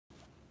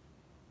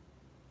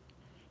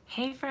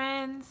Hey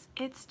friends,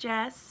 it's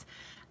Jess.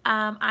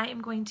 I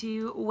am going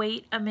to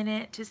wait a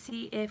minute to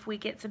see if we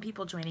get some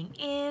people joining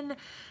in.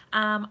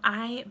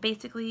 I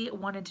basically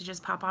wanted to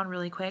just pop on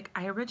really quick.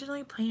 I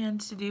originally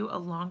planned to do a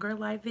longer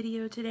live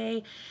video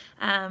today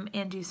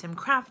and do some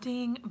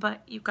crafting,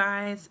 but you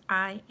guys,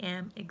 I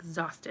am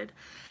exhausted.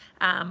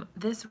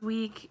 This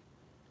week,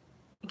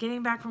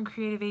 getting back from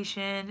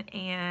Creativation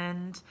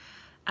and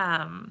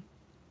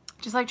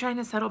just like trying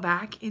to settle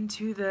back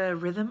into the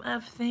rhythm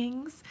of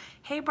things.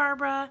 Hey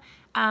Barbara,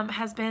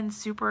 has been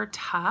super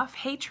tough.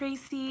 Hey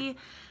Tracy.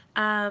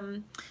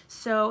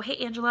 Hey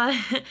Angela.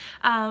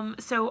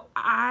 So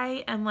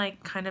I am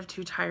like kind of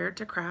too tired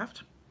to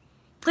craft.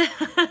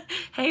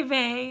 Hey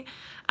Vay.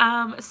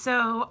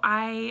 So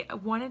I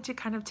wanted to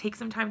kind of take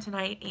some time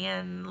tonight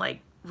and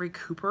like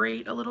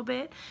recuperate a little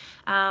bit.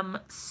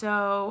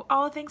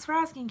 Oh, thanks for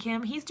asking,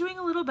 Kim. He's doing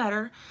a little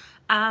better.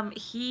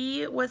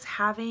 He was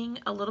having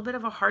a little bit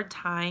of a hard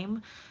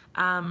time,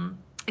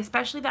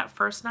 especially that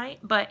first night,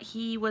 but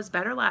he was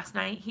better last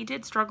night. He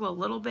did struggle a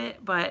little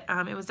bit, but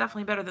it was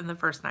definitely better than the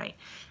first night.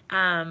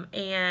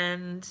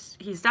 And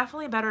he's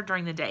definitely better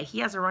during the day. He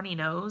has a runny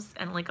nose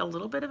and like a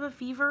little bit of a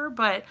fever,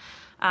 but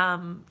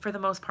for the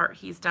most part,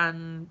 he's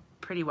done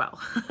pretty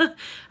well.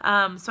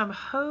 So I'm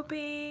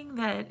hoping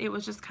that it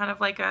was just kind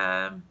of like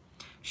a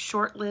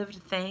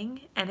short-lived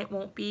thing and it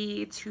won't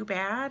be too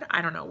bad.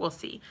 I don't know. We'll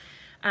see.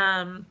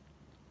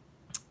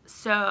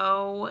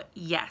 So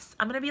yes,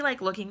 I'm gonna be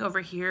like looking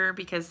over here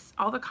because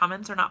all the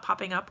comments are not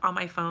popping up on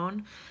my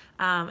phone.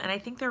 And I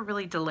think they're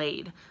really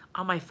delayed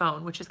on my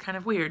phone, which is kind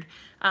of weird.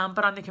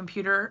 But on the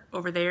computer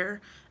over there,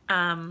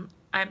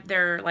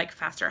 they're like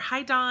faster.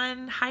 Hi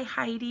Dawn, hi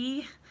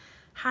Heidi,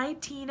 hi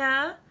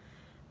Tina.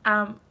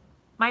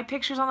 My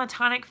picture's on the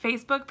Tonic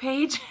Facebook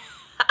page.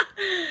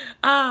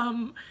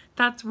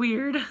 That's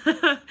weird.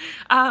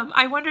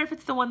 I wonder if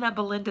it's the one that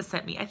Belinda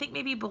sent me. I think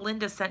maybe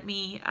Belinda sent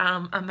me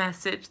a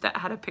message that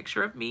had a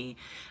picture of me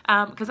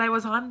because I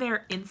was on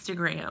their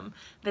Instagram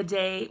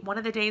one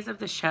of the days of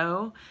the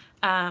show,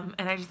 and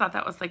I just thought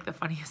that was like the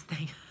funniest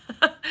thing.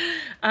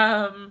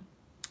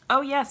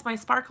 Oh yes, my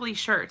sparkly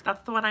shirt.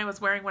 That's the one I was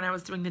wearing when I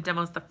was doing the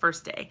demos the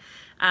first day.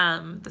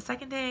 The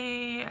second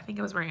day, I think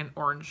I was wearing an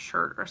orange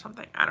shirt or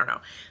something. I don't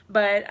know.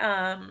 But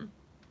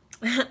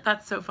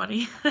that's so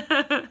funny.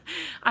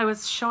 I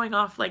was showing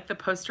off like the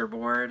poster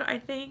board, I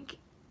think,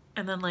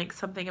 and then like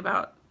something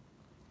about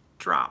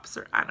drops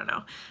or I don't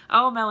know.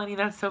 Oh, Melanie,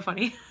 that's so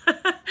funny.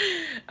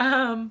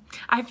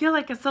 I feel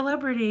like a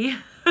celebrity.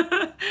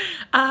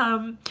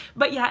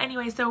 But yeah,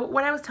 anyway, so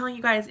what I was telling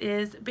you guys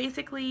is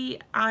basically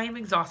I'm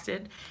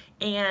exhausted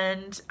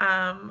and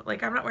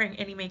like I'm not wearing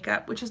any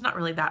makeup, which is not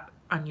really that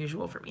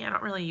unusual for me. I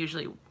don't really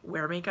usually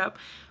wear makeup,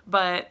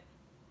 but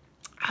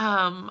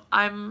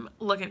I'm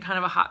looking kind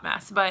of a hot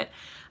mess, but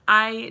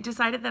I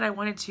decided that I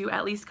wanted to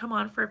at least come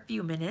on for a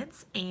few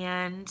minutes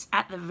and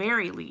at the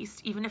very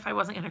least, even if I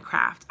wasn't going to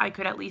craft, I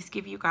could at least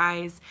give you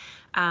guys,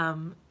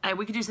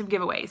 we could do some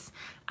giveaways.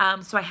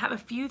 So I have a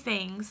few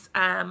things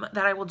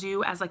that I will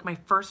do as like my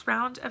first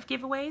round of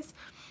giveaways,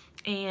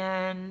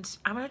 and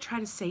I'm going to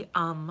try to say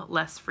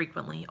less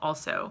frequently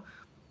also.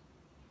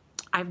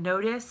 I've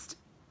noticed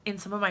in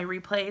some of my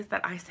replays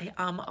that I say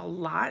a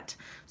lot,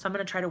 so I'm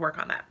going to try to work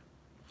on that.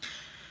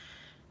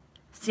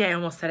 See, I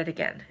almost said it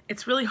again.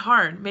 It's really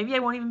hard. Maybe I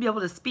won't even be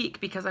able to speak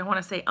because I want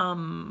to say,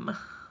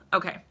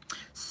 Okay.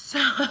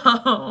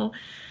 So,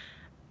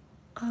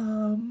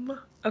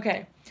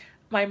 okay.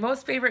 My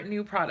most favorite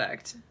new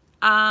product.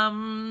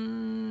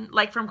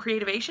 Like from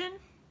Creativation,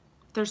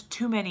 there's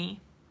too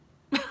many.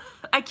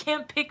 I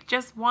can't pick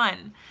just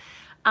one.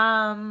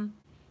 Gosh,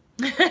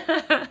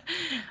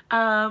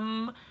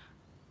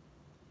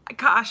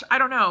 I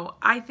don't know.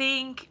 I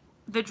think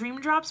the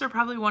Dream Drops are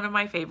probably one of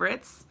my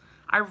favorites.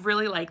 I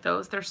really like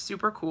those. They're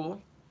super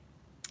cool.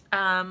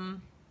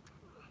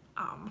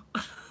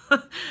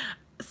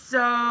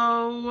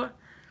 So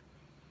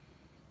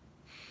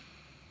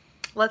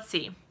let's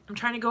see. I'm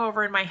trying to go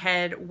over in my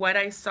head what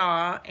I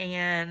saw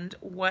and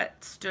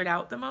what stood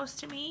out the most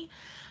to me.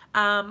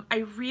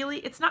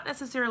 It's not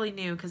necessarily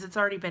new because it's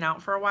already been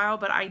out for a while,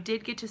 but I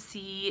did get to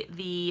see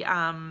the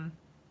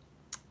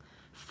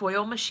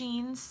foil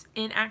machines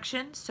in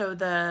action. So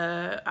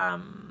the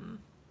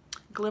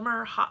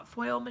Glimmer hot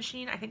foil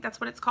machine, I think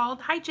that's what it's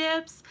called. Hi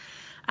Jibs.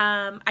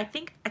 I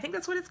think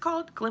that's what it's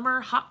called,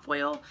 Glimmer hot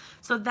foil.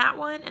 So that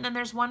one, and then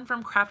there's one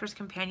from Crafter's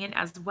Companion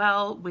as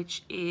well,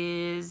 which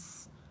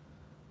is,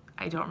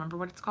 I don't remember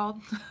what it's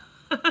called.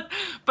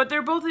 But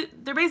they're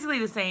basically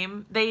the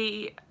same.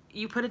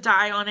 You put a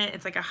die on it,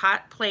 it's like a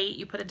hot plate,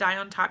 you put a die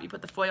on top, you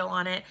put the foil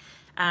on it,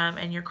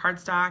 and your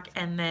cardstock,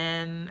 and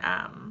then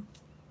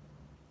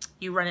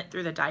you run it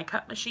through the die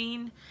cut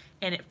machine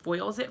and it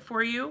foils it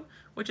for you,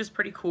 which is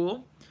pretty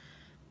cool.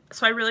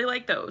 So I really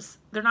like those.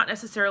 They're not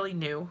necessarily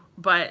new,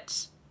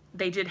 but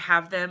they did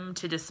have them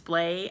to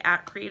display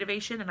at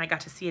Creativation and I got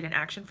to see it in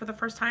action for the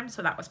first time,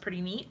 so that was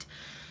pretty neat.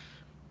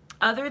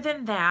 Other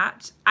than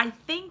that, I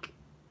think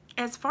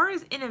as far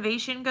as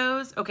innovation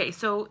goes, okay,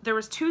 so there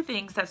was two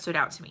things that stood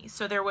out to me.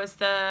 So there was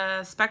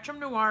the Spectrum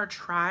Noir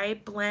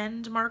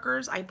Tri-Blend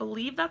markers. I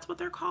believe that's what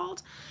they're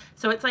called.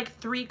 So it's like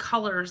 3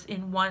 colors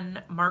in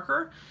one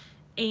marker.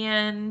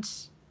 And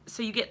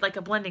so you get like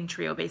a blending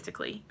trio,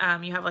 basically.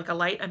 You have like a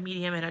light, a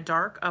medium, and a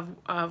dark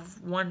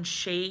of one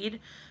shade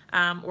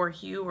or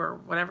hue or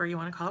whatever you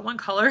want to call it, one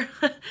color.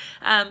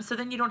 So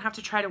then you don't have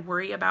to try to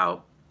worry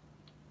about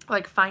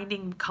like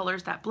finding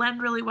colors that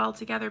blend really well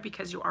together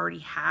because you already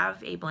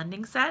have a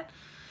blending set.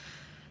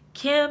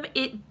 Kim,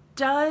 it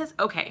does,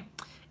 okay,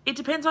 it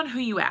depends on who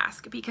you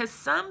ask, because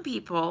some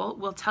people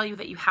will tell you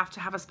that you have to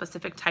have a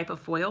specific type of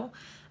foil,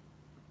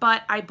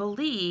 but I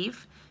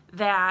believe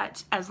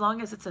that as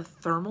long as it's a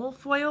thermal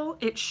foil,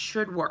 it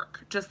should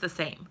work just the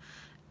same,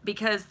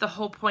 because the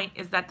whole point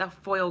is that the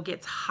foil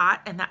gets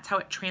hot and that's how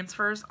it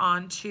transfers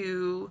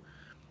onto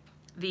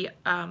the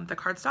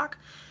cardstock.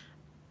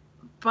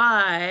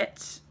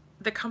 But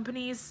the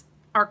companies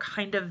are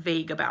kind of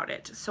vague about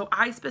it. So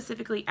I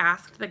specifically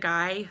asked the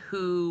guy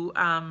who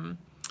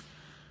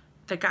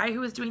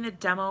was doing the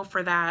demo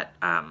for that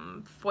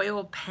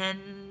foil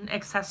pen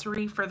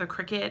accessory for the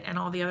Cricut and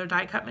all the other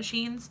die cut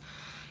machines.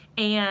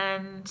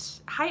 And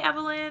hi,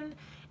 Evelyn.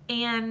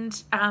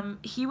 And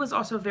he was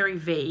also very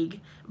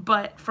vague,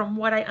 but from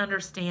what I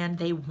understand,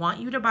 they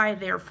want you to buy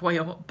their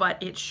foil,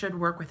 but it should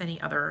work with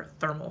any other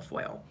thermal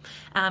foil.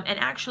 And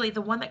actually, the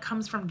one that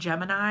comes from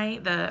Gemini,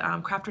 the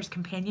Crafter's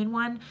Companion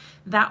one,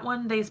 that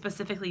one they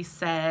specifically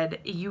said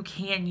you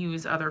can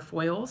use other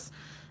foils.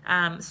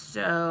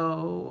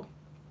 So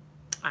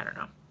I don't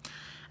know.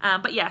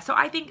 But yeah, so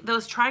I think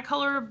those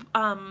tricolor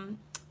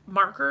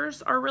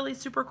markers are really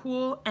super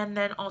cool. And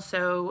then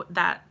also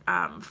that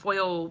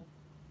foil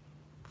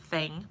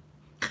thing,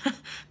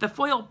 the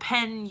foil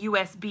pen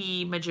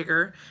USB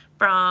majigger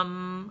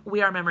from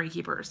We Are Memory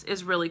Keepers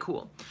is really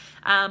cool.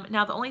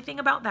 Now the only thing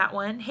about that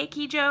one, hey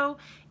Kijo,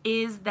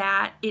 is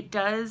that it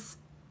does,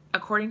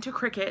 according to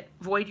Cricut,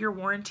 void your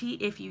warranty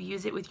if you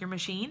use it with your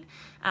machine.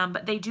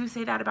 But they do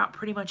say that about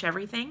pretty much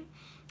everything.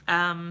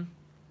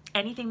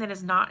 Anything that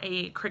is not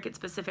a Cricut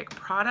specific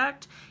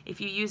product, if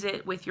you use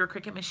it with your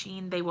Cricut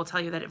machine, they will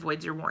tell you that it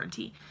voids your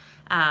warranty.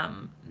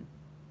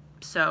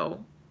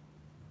 So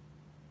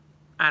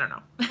I don't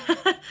know.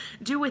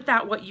 Do with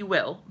that what you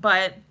will.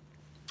 But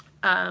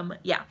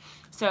yeah,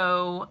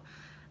 so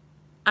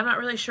I'm not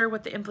really sure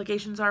what the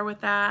implications are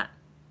with that.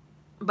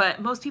 But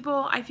most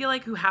people, I feel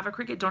like, who have a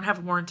Cricut don't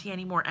have warranty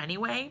anymore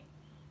anyway.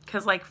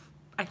 Because like,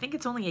 I think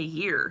it's only a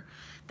year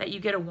that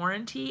you get a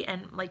warranty.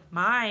 And like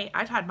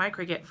I've had my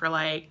Cricut for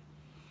like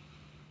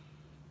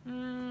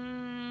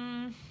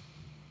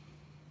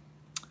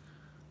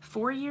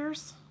 4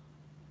 years.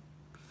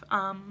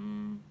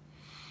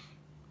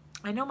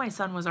 I know my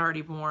son was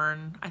already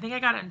born. I think I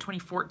got it in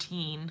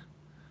 2014,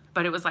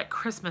 but it was like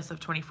Christmas of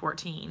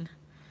 2014.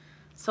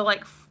 So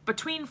like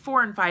between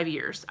 4 and 5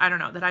 years, I don't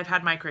know, that I've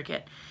had my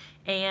Cricut.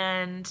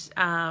 And,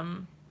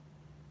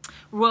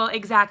 well,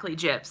 exactly,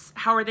 Gyps.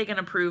 How are they going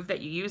to prove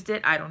that you used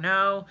it? I don't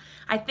know.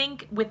 I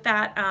think with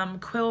that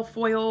quill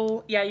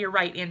foil, yeah, you're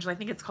right, Angela. I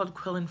think it's called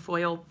quill and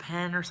foil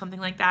pen or something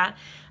like that.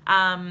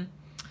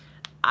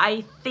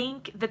 I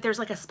think that there's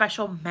like a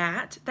special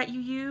mat that you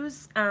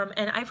use,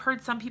 and I've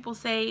heard some people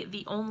say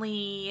the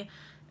only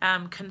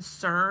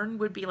concern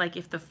would be like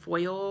if the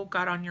foil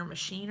got on your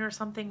machine or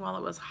something while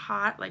it was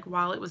hot, like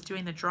while it was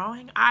doing the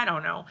drawing. I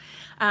don't know.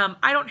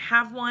 I don't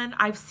have one.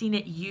 I've seen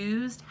it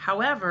used.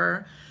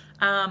 However,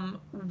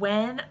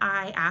 when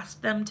I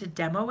asked them to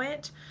demo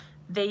it,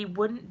 they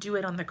wouldn't do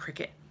it on the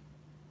Cricut.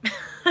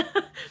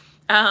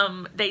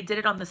 They did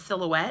it on the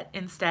Silhouette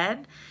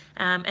instead.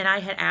 And I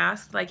had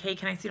asked like, hey,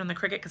 can I see it on the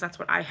Cricut? Because that's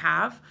what I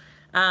have.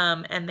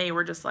 And they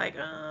were just like,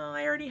 oh,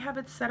 I already have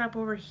it set up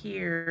over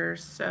here.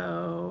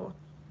 So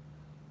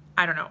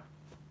I don't know.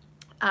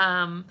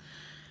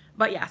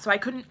 But yeah, so I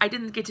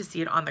didn't get to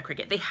see it on the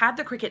Cricut. They had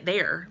the Cricut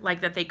there,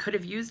 like that they could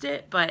have used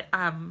it, but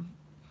I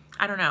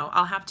don't know.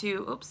 I'll have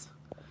to, oops,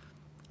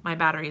 my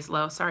battery is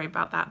low. Sorry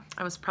about that.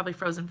 I was probably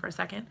frozen for a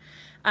second.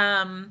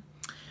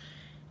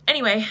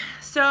 Anyway,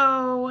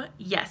 so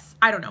yes,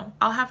 I don't know.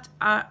 I'll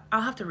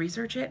have to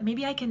research it.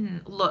 Maybe I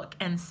can look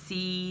and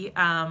see.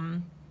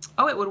 Oh,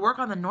 it would work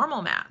on the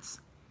normal mats.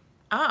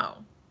 Oh,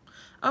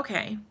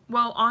 okay.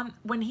 Well,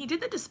 when he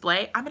did the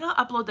display, I'm gonna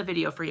upload the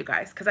video for you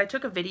guys because I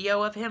took a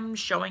video of him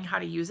showing how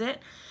to use it.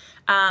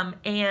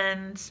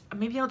 And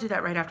maybe I'll do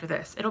that right after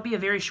this. It'll be a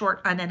very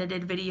short,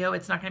 unedited video.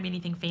 It's not gonna be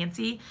anything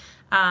fancy,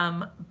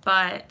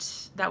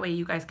 but that way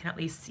you guys can at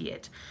least see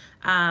it.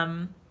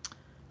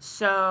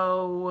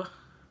 So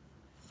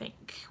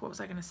what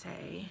was I gonna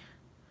say?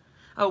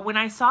 Oh, when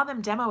I saw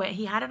them demo it,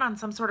 he had it on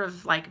some sort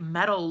of like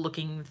metal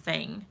looking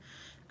thing.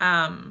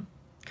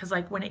 Cause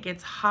like when it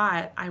gets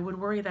hot, I would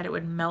worry that it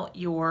would melt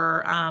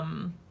your,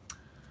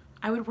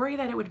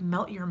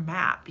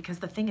 mat because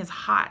the thing is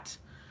hot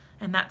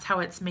and that's how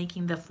it's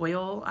making the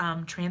foil,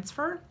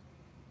 transfer.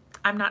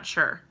 I'm not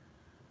sure.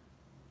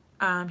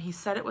 He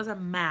said it was a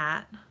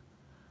mat.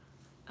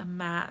 a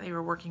mat they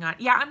were working on.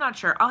 Yeah, I'm not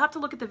sure. I'll have to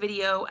look at the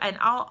video, and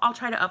I'll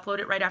try to upload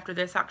it right after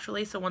this,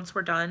 actually. So once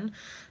we're done,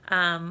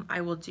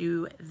 I will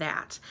do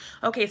that.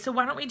 Okay, so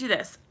why don't we do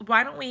this?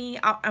 Why don't we,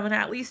 I'm gonna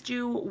at least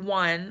do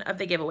one of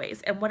the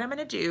giveaways. And what I'm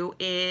gonna do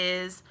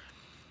is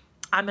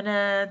I'm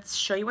gonna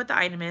show you what the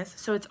item is.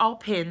 So it's all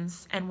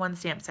pins and one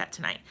stamp set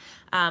tonight.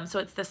 So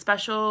it's the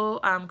special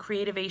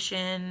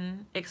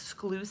Creativation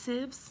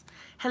exclusives.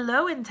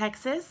 Hello in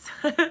Texas.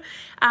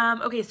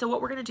 Okay, so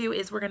what we're gonna do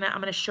is I'm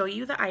gonna show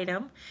you the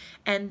item,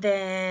 and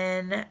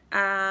then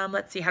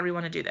let's see, how do we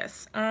want to do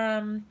this?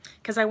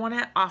 Because I want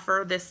to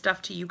offer this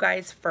stuff to you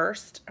guys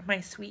first, my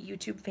sweet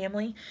YouTube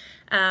family,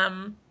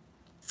 and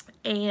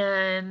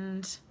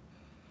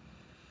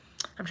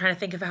I'm trying to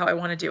think of how I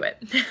want to do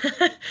it.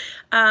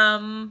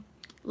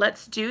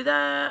 Let's do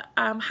the,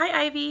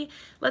 hi Ivy,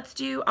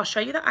 I'll show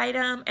you the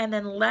item, and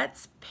then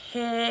let's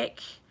pick,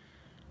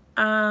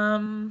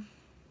 do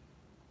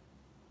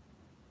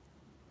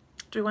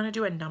we want to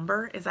do a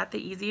number? Is that the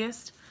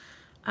easiest?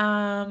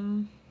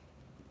 I'm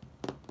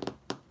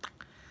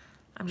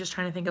just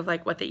trying to think of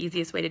like what the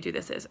easiest way to do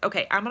this is.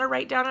 Okay, I'm going to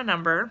write down a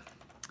number.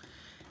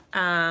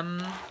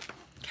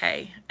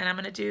 Okay, and I'm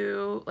going to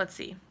do, let's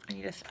see, I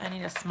need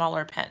a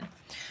smaller pen.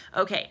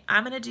 Okay,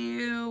 I'm going to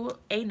do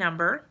a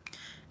number.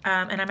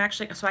 And I'm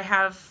actually, so I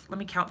have, let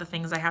me count the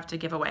things I have to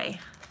give away.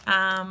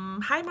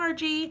 Hi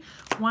Margie,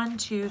 1,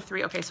 2,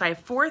 3. Okay, so I have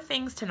 4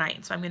 things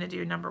tonight. So I'm going to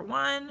do number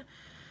 1,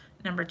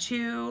 number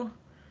 2,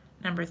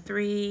 number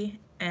 3,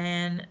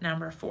 and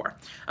number 4.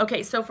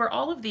 Okay, so for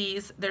all of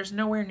these, there's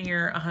nowhere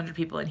near 100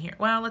 people in here.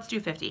 Well, let's do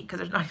 50 because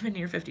there's not even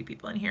near 50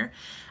 people in here.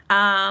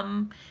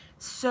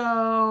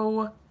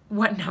 So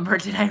what number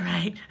did I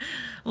write?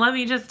 Let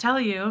me just tell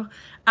you.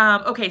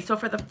 Okay, so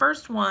for the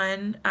first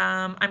one,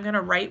 I'm going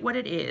to write what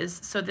it is.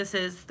 So this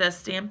is the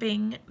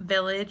Stamping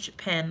Village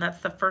pin.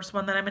 That's the first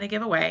one that I'm going to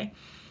give away.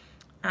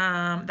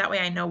 That way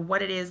I know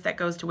what it is that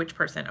goes to which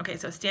person. Okay,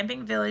 so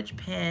Stamping Village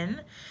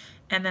pin.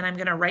 And then I'm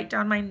going to write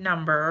down my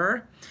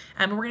number.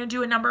 And we're going to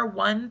do a number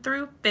 1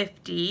 through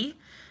 50.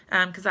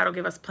 Because that'll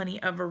give us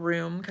plenty of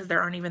room because there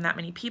aren't even that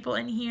many people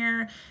in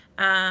here.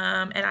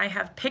 And I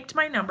have picked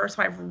my number,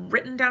 so I've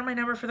written down my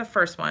number for the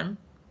first one.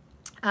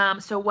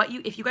 So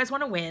if you guys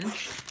want to win,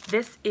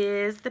 this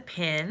is the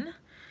pin.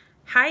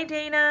 Hi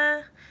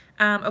Dana.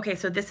 Okay,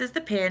 so this is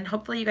the pin.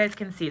 Hopefully you guys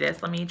can see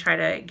this. Let me try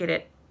to get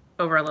it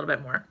over a little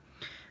bit more.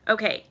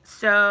 Okay,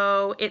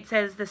 so it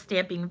says the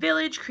Stamping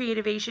Village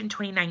Creativation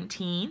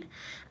 2019.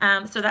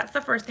 So that's the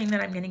first thing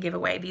that I'm going to give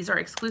away. These are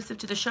exclusive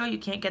to the show. You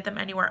can't get them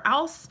anywhere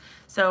else.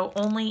 So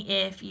only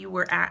if you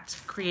were at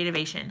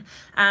Creativation.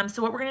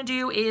 So what we're going to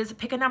do is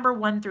pick a number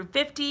 1 through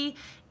 50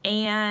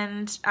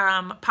 and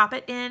pop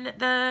it in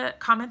the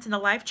comments in the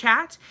live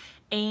chat.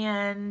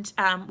 And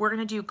we're going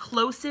to do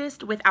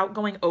closest without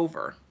going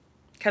over,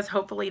 because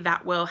hopefully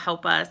that will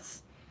help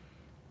us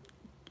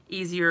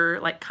easier,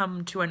 like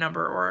come to a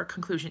number or a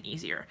conclusion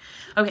easier.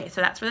 Okay,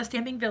 so that's for the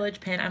Stamping Village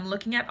pin. I'm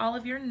looking at all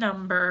of your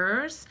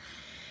numbers.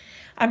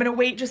 I'm gonna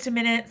wait just a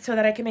minute so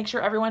that I can make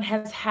sure everyone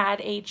has had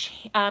a,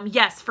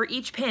 yes, for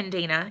each pin,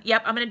 Dana.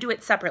 Yep, I'm gonna do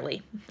it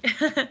separately.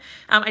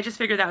 I just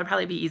figured that would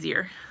probably be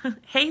easier.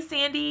 Hey,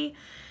 Sandy.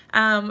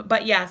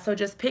 But yeah, so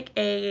just pick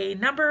a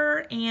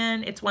number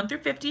and it's 1 through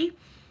 50.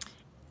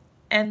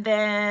 And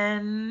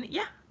then,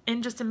 yeah,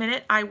 in just a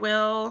minute, I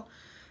will,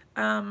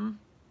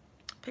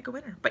 pick a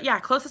winner. But yeah,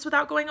 closest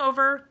without going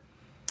over,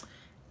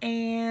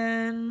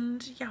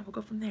 and yeah, we'll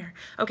go from there.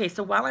 Okay,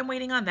 so while I'm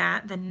waiting on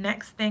that, the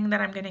next thing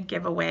that I'm going to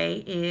give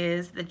away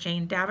is the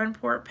Jane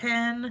Davenport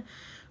pin,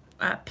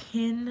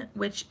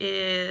 which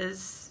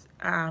is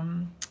a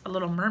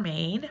little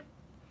mermaid.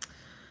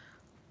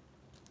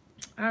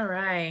 All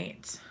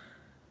right.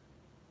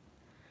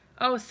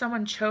 Oh,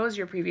 someone chose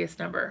your previous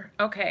number.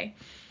 Okay.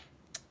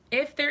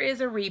 If there is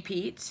a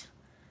repeat,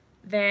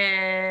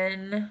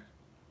 then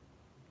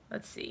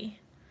let's see.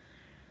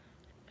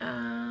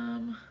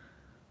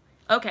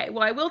 Okay,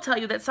 well, I will tell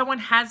you that someone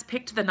has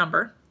picked the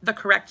number, the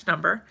correct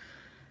number.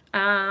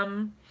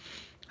 Hold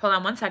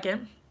on 1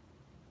 second.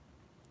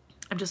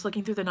 I'm just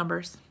looking through the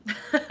numbers.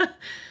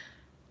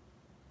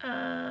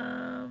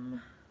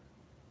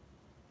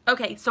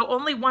 Okay, so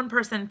only one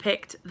person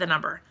picked the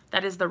number.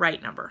 That is the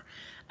right number.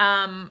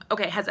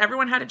 Okay, has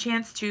everyone had a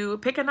chance to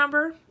pick a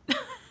number?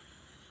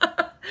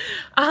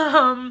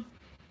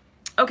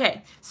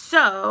 Okay,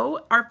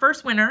 so our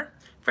first winner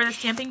for the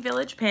Stamping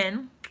Village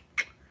pin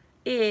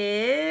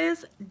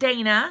is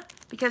Dana,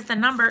 because the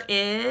number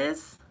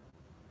is,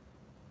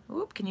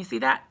 whoop, can you see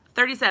that?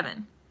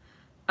 37.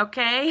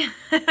 Okay,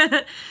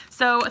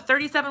 so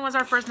 37 was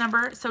our first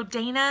number. So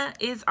Dana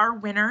is our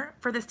winner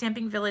for the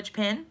Stamping Village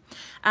pin.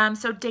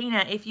 So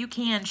Dana, if you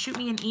can, shoot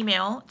me an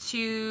email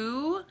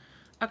to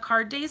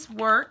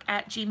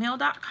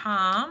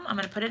acarddayswork@gmail.com. I'm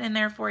going to put it in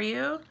there for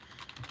you.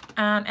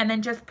 And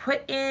then just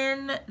put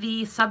in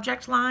the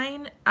subject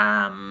line,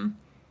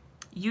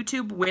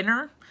 YouTube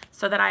winner,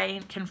 so that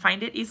I can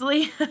find it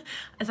easily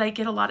as I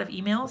get a lot of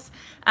emails.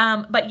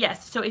 But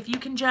yes, so if you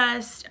can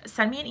just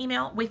send me an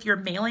email with your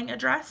mailing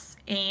address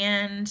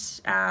and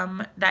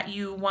that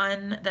you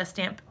won the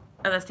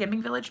the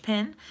Stamping Village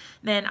pin,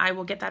 then I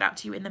will get that out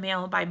to you in the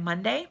mail by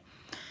Monday.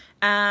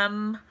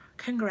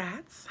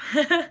 Congrats.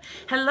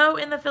 Hello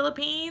in the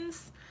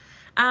Philippines.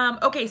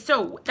 Okay,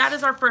 so that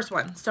is our first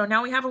one. So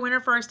now we have a winner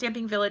for our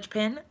Stamping Village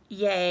pin.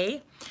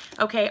 Yay.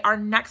 Okay, our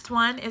next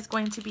one is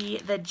going to be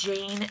the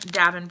Jane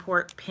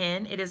Davenport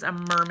pin. It is a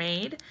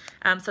mermaid.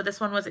 So this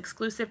one was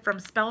exclusive from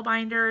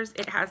Spellbinders.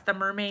 It has the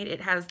mermaid.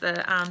 It has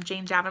the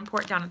Jane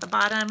Davenport down at the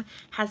bottom.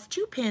 Has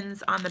 2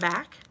 pins on the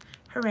back.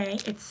 Hooray.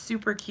 It's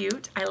super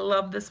cute. I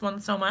love this one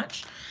so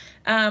much.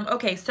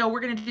 Okay, so we're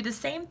going to do the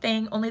same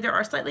thing, only there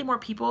are slightly more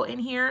people in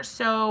here.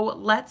 So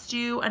let's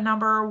do a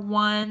number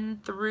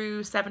 1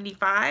 through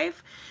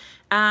 75.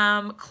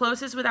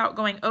 Closest without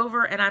going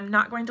over, and I'm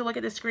not going to look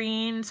at the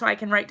screen so I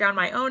can write down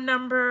my own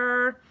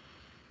number.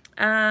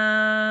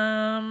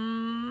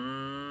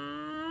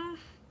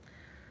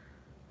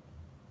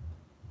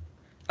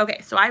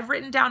 Okay, so I've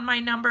written down my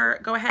number.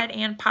 Go ahead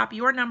and pop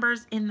your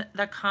numbers in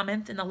the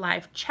comments in the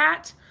live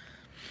chat.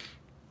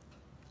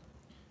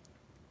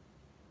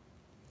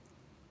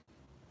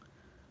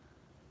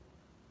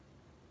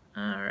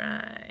 All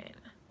right.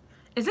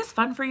 Is this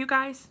fun for you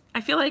guys?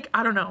 I feel like,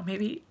 I don't know,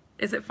 maybe,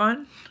 is it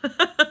fun?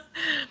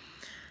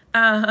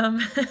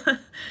 And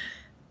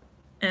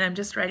I'm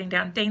just writing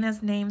down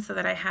Dana's name so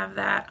that I have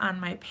that on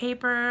my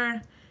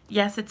paper.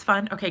 Yes, it's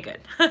fun. Okay,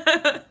 good.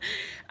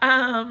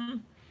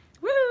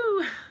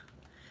 Woo!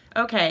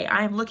 Okay,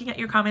 I'm looking at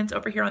your comments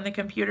over here on the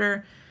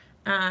computer,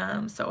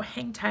 so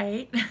hang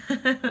tight.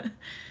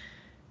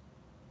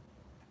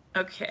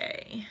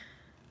 Okay.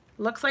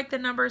 Looks like the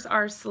numbers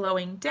are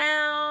slowing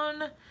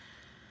down.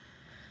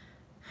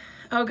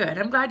 Oh, good.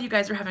 I'm glad you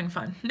guys are having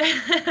fun.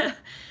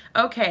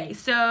 Okay,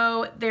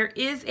 so there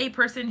is a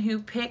person who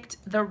picked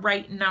the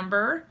right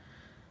number.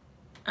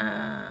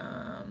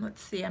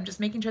 Let's see. I'm just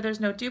making sure there's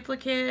no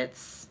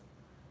duplicates.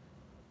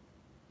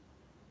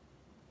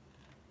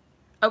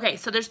 Okay,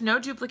 so there's no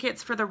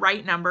duplicates for the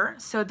right number.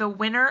 So the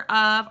winner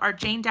of our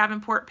Jane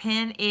Davenport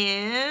pin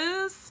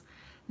is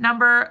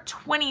number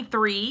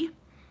 23.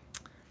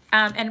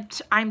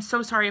 And I'm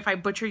so sorry if I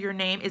butcher your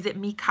name. Is it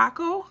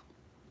Mikako?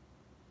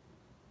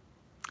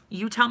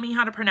 You tell me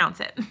how to pronounce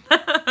it.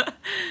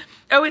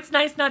 Oh, it's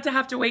nice not to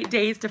have to wait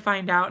days to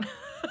find out.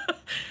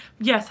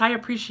 Yes, I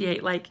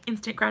appreciate like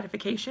instant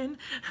gratification.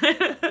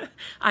 I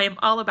am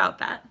all about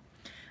that.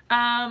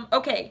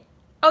 Okay.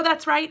 Oh,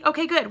 that's right.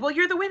 Okay, good. Well,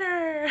 you're the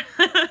winner.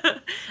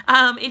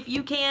 If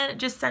you can,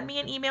 just send me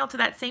an email to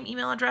that same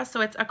email address.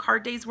 So it's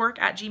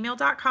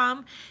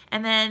acarddayswork@gmail.com.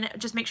 And then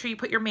just make sure you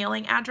put your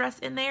mailing address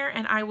in there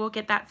and I will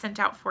get that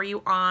sent out for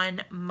you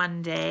on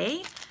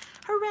Monday.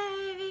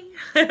 Hooray.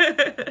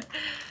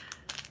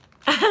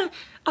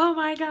 Oh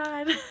my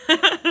God.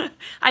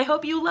 I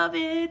hope you love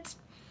it.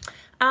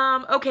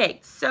 Okay,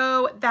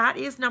 so that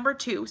is number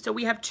 2. So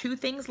we have 2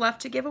 things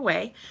left to give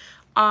away.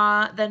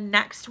 The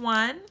next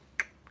one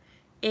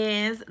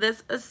is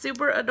this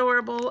super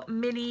adorable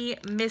mini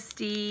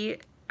Misty.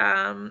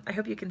 I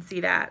hope you can see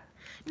that.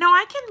 No,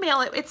 I can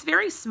mail it. It's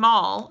very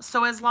small,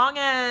 so as long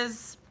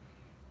as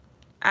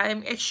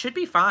it should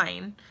be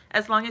fine.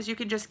 As long as you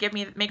can just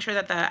make sure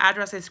that the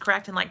address is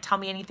correct and like tell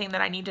me anything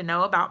that I need to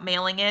know about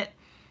mailing it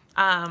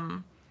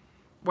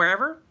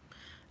wherever.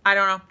 I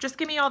don't know. Just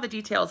give me all the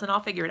details and I'll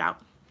figure it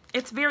out.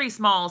 It's very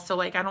small, so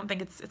like I don't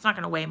think it's not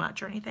going to weigh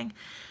much or anything.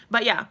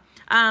 But yeah,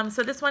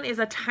 so this one is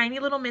a tiny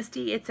little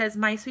Misty. It says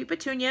My Sweet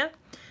Petunia,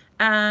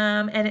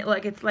 and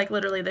it's like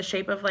literally the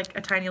shape of like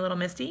a tiny little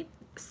Misty.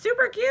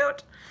 Super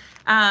cute.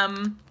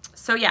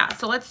 So yeah,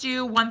 so let's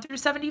do 1 through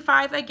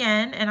 75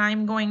 again, and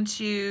I'm going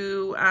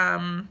to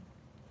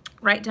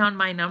write down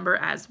my number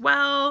as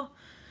well.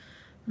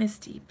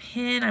 Misty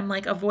pin. I'm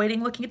like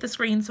avoiding looking at the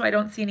screen so I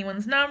don't see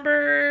anyone's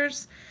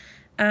numbers.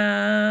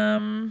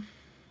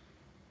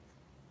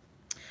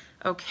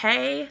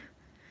 Okay.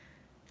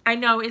 I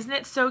know, isn't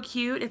it so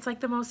cute? It's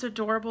like the most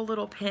adorable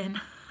little pin.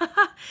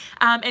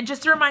 And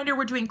just a reminder,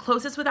 we're doing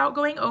closest without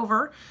going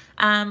over.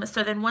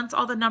 So then once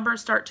all the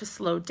numbers start to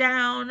slow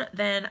down,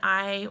 then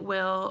I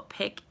will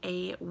pick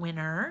a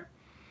winner.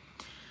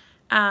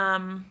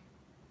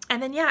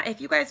 And then, yeah, if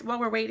you guys, while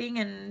we're waiting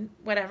and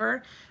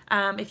whatever,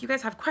 if you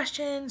guys have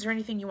questions or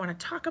anything you want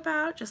to talk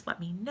about, just let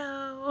me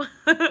know.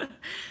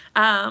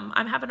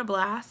 I'm having a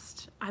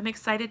blast. I'm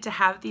excited to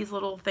have these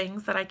little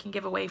things that I can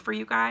give away for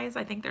you guys.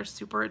 I think they're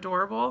super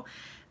adorable.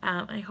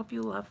 I hope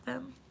you love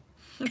them.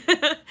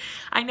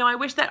 I know, I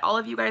wish that all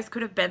of you guys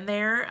could have been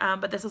there,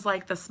 but this is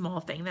like the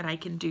small thing that I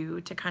can do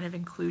to kind of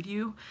include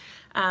you.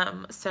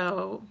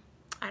 So,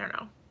 I don't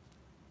know.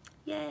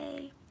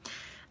 Yay.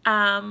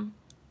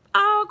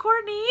 Oh,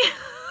 Courtney,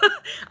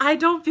 I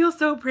don't feel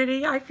so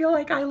pretty. I feel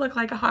like I look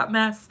like a hot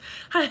mess.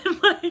 I'm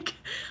like,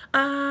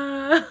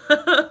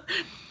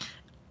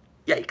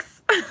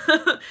 yikes.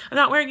 I'm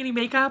not wearing any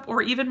makeup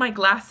or even my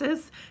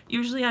glasses.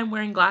 Usually I'm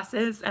wearing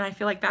glasses and I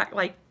feel like that,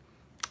 like,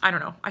 I don't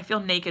know. I feel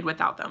naked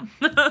without them.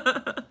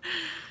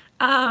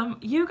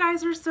 You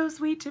guys are so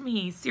sweet to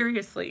me.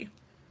 Seriously.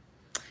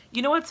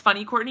 You know what's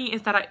funny, Courtney,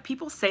 is that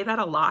people say that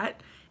a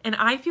lot. And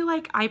I feel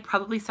like I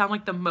probably sound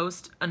like the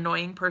most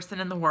annoying person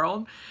in the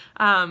world,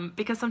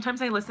 because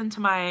sometimes I listen to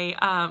my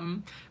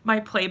my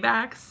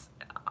playbacks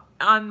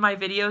on my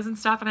videos and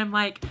stuff, and I'm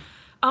like,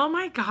 oh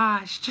my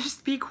gosh,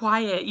 just be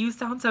quiet. You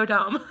sound so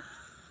dumb.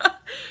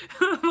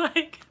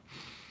 Like,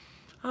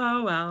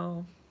 oh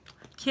well,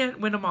 can't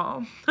win them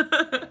all.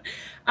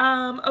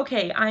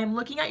 Okay, I'm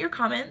looking at your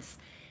comments.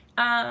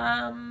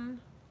 I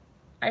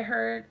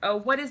heard, oh,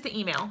 what is the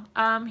email?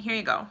 Here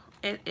you go.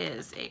 It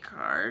is a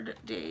card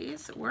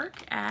days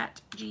work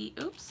at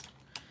gmail.com.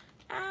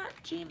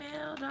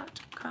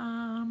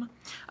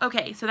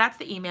 Okay, so that's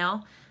the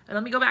email. And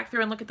let me go back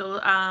through and look at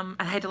the,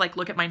 I had to like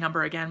look at my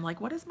number again. I'm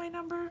like, what is my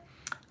number?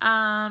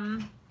 Uh-oh,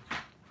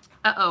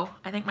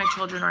 I think my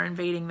children are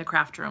invading the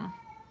craft room.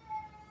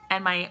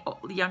 And my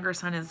younger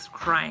son is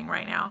crying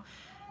right now.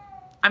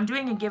 I'm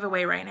doing a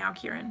giveaway right now,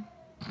 Kieran.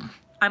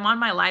 I'm on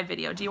my live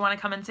video. Do you want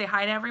to come and say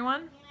hi to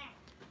everyone?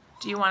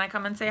 Do you want to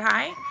come and say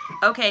hi?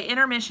 Okay,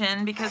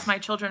 intermission because my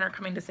children are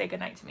coming to say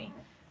goodnight to me.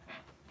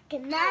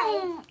 Good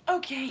night.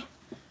 Okay.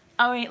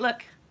 Oh, wait,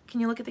 look. Can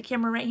you look at the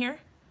camera right here?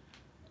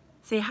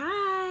 Say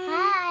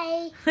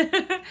hi.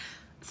 Hi.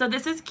 So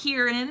this is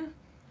Kieran,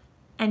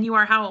 and you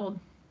are how old?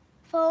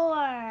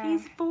 4.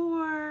 He's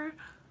 4.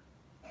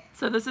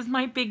 So this is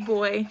my big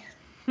boy.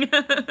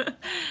 Yeah.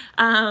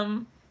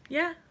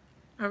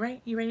 All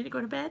right, you ready to go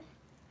to bed?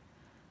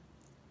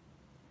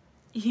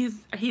 He's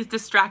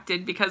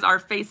distracted because our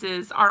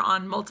faces are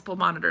on multiple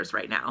monitors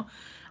right now.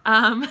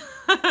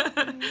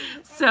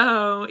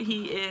 So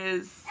he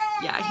is,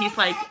 yeah, he's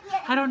like,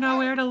 I don't know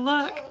where to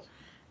look.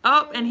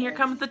 Oh, and here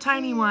comes the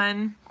tiny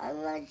one. I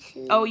want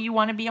to. Oh, you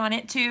want to be on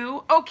it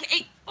too?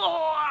 Okay.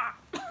 Oh.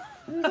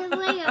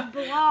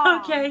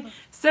 Okay,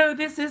 so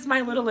this is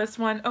my littlest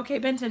one. Okay,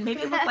 Benton,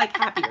 maybe look like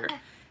happier.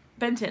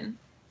 Benton,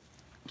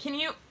 can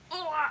you?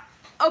 Oh.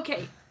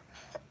 Okay,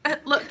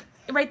 look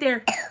right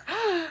there.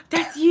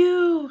 That's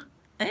you.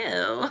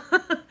 Ew.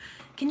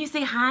 Can you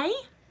say hi?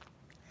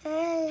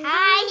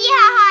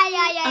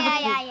 Hi.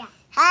 Yeah.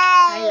 Hi.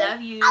 I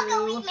love you.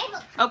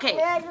 Okay.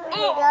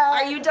 Oh,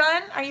 are you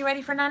done? Are you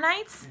ready for night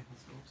nights?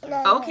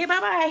 Okay,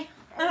 bye-bye.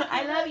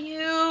 I love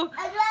you.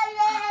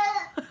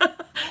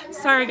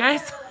 Sorry,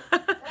 guys.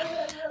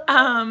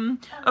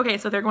 Okay,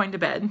 so they're going to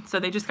bed. So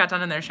they just got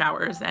done in their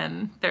showers,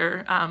 and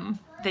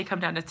they come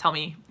down to tell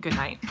me good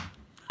night.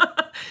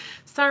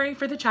 Sorry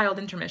for the child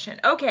intermission.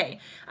 Okay,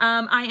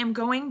 I am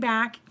going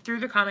back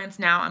through the comments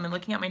now. I'm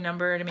looking at my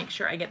number to make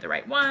sure I get the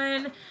right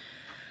one.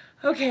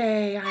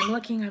 Okay, I'm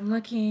looking.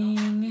 Let's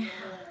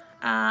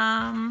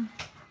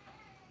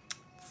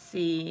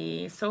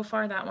see. So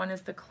far, that one is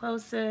the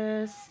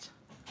closest.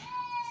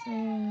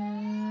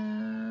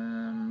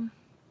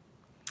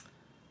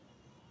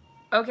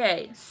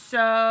 Okay,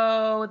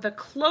 so the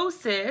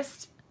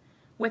closest,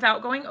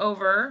 without going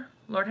over,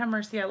 Lord have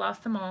mercy, I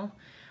lost them all,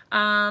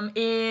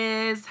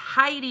 is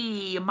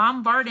Heidi,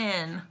 Mom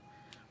Varden.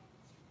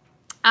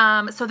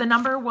 So the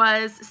number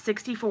was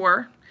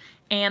 64,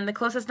 and the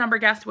closest number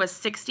guessed was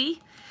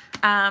 60.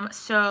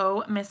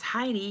 So Miss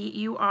Heidi,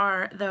 you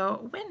are the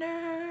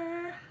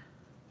winner.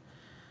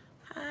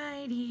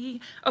 Heidi.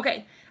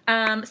 Okay,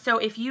 so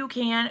if you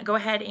can go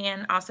ahead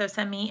and also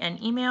send me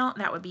an email,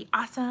 that would be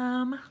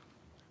awesome.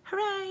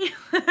 Hooray.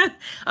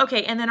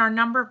 Okay, and then our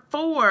number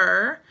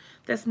 4,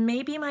 this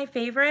may be my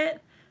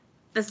favorite.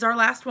 This is our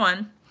last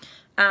one.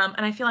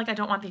 And I feel like I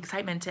don't want the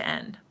excitement to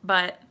end,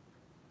 but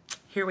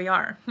here we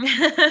are.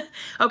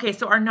 Okay,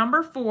 so our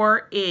number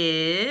 4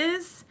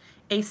 is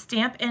a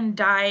stamp and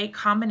die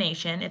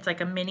combination. It's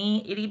like a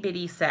mini itty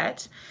bitty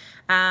set.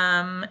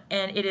 And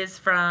it is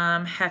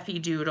from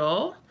Heffy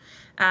Doodle.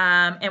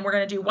 And we're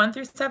going to do 1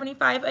 through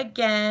 75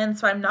 again.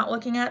 So I'm not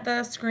looking at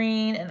the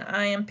screen, and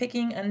I am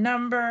picking a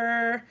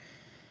number.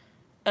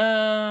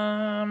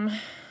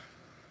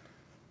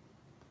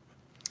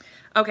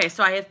 Okay,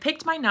 so I have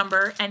picked my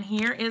number, and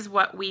here is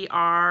what we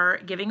are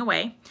giving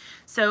away.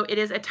 So it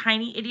is a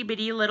tiny itty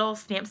bitty little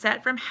stamp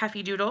set from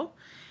Heffy Doodle,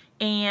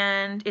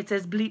 and it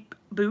says bleep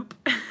boop,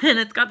 and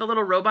it's got the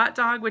little robot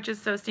dog, which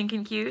is so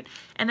stinking cute.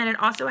 And then it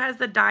also has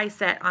the die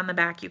set on the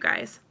back, you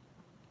guys.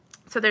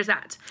 So there's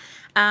that.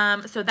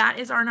 So that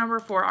is our number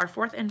 4, our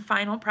 4th and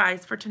final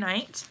prize for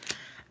tonight.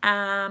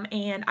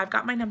 And I've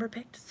got my number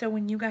picked, so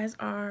when you guys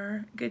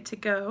are good to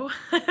go.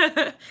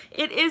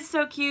 It is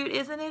so cute,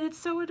 isn't it? It's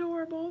so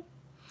adorable.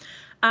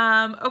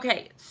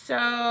 Okay,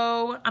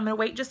 so I'm gonna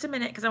wait just a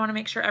minute because I want to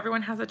make sure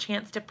everyone has a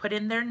chance to put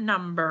in their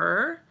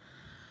number.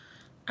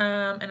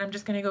 And I'm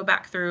just gonna go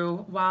back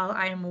through while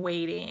I'm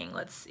waiting.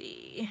 Let's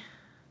see.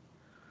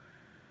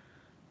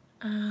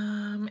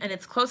 And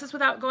it's closest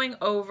without going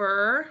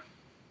over.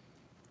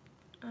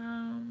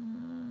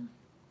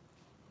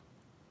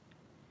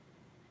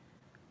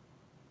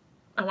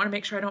 I want to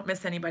make sure I don't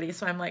miss anybody,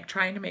 so I'm like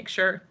trying to make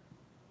sure.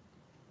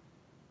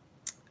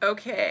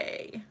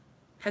 Okay.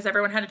 Has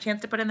everyone had a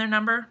chance to put in their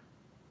number?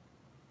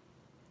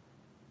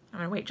 I'm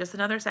going to wait just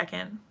another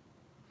second.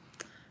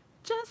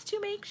 Just to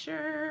make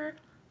sure.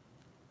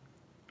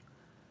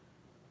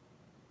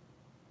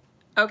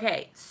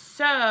 Okay,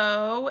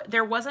 so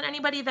there wasn't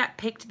anybody that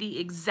picked the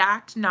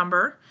exact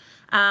number,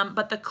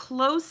 but the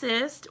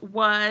closest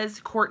was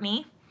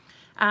Courtney.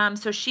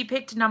 So she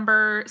picked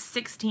number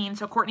 16.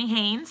 So Courtney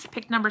Haynes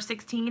picked number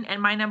 16,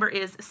 and my number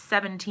is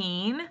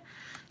 17.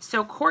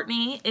 So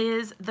Courtney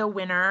is the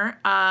winner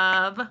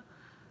of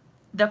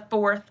the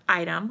fourth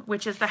item,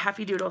 which is the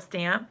Hefty Doodle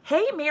stamp.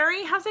 Hey,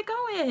 Mary, how's it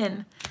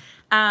going?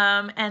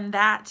 And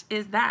that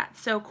is that.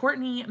 So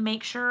Courtney,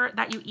 make sure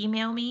that you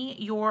email me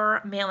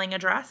your mailing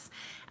address.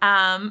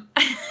 Make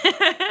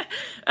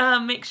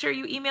sure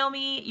you email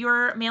me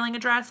your mailing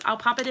address. I'll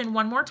pop it in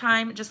one more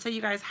time just so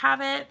you guys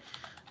have it.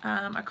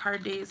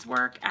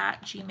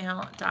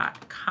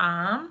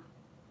 acarddayswork@gmail.com.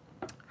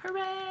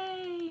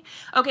 Hooray!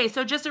 Okay,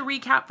 so just a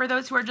recap for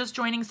those who are just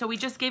joining. So we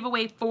just gave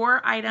away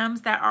 4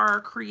 items that are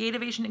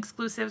Creativation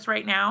exclusives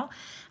right now.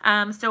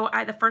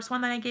 The first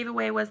one that I gave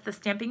away was the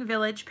Stamping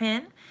Village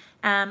pin,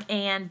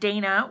 and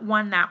Dana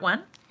won that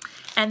one.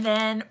 And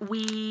then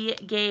we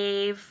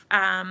gave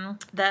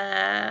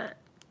the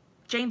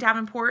Jane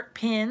Davenport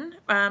pin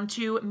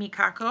to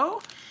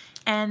Mikako.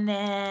 And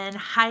then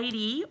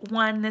Heidi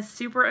won this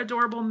super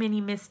adorable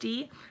Mini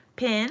Misty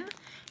pin.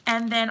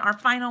 And then our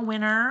final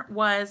winner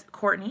was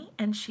Courtney,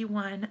 and she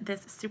won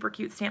this super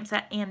cute stamp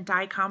set and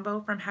die combo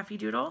from Hefty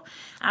Doodle.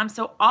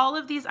 So all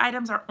of these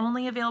items are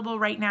only available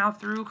right now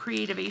through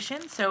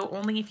Creativation, so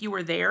only if you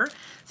were there.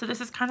 So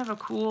this is kind of a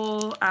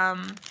cool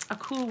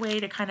way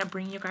to kind of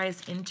bring you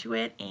guys into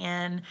it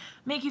and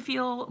make you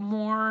feel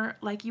more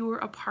like you were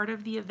a part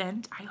of the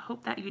event. I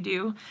hope that you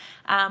do.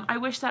 I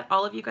wish that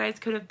all of you guys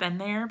could have been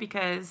there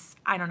because,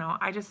 I don't know,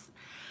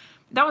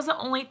 that was the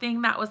only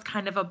thing that was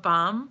kind of a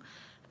bummer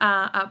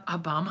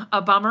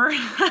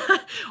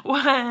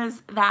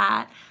was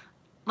that,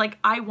 like,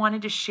 I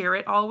wanted to share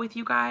it all with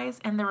you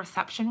guys, and the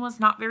reception was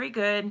not very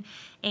good,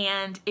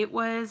 and it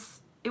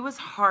was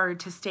hard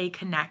to stay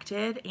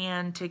connected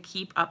and to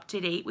keep up to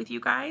date with you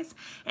guys.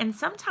 And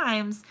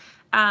sometimes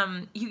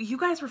you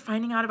guys were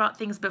finding out about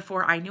things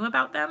before I knew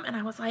about them, and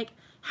I was like,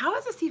 how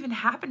is this even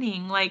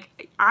happening?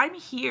 Like, I'm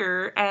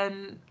here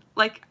and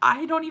like,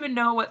 I don't even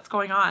know what's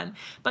going on,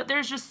 but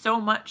there's just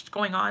so much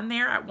going on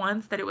there at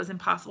once that it was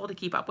impossible to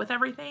keep up with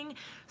everything.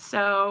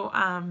 So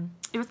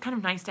it was kind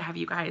of nice to have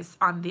you guys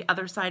on the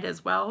other side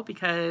as well,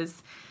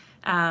 because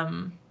I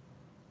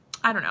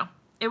don't know,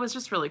 it was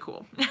just really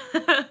cool.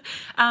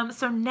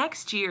 So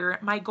next year,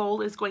 my goal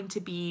is going to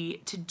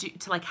be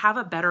to like have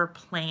a better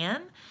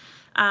plan.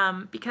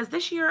 Because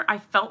this year I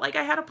felt like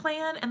I had a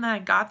plan, and then I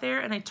got there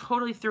and I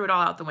totally threw it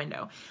all out the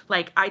window.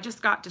 Like, I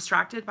just got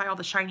distracted by all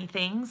the shiny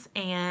things,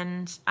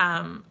 and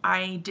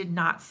I did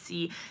not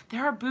see.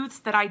 There are booths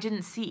that I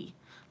didn't see.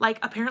 Like,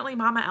 apparently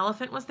Mama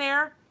Elephant was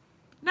there.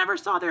 Never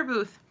saw their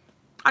booth.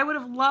 I would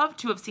have loved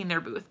to have seen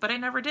their booth, but I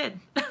never did.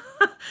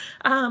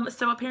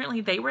 So apparently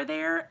they were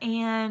there,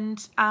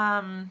 and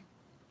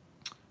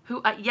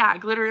yeah,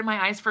 glitter in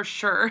my eyes for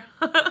sure.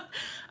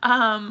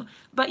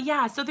 But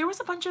yeah, so there was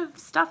a bunch of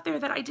stuff there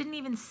that I didn't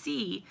even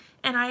see,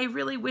 and I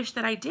really wish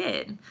that I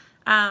did.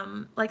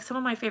 Like some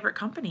of my favorite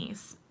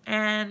companies.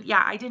 And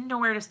yeah, I didn't know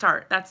where to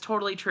start. That's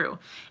totally true.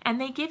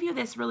 And they give you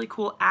this really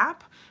cool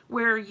app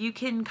where you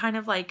can kind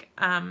of like,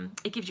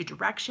 it gives you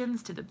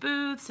directions to the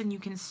booths, and you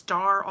can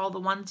star all the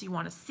ones you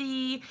want to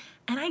see.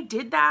 And I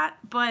did that,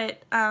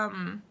 but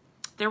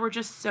there were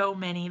just so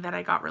many that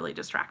I got really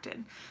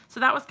distracted. So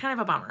that was kind of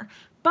a bummer.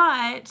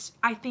 But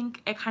I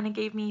think it kind of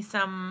gave me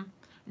some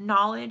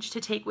knowledge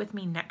to take with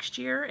me next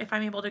year if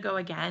I'm able to go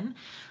again,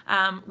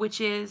 which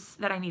is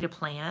that I need a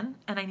plan,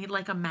 and I need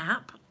like a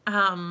map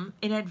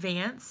in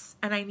advance,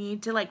 and I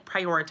need to like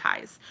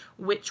prioritize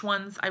which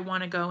ones I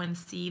want to go and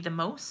see the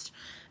most,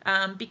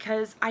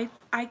 because I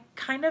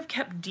kind of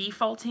kept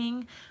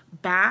defaulting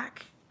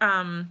back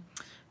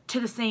to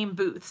the same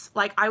booths.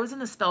 Like, I was in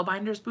the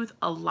Spellbinders booth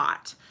a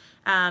lot,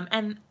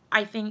 and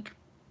I think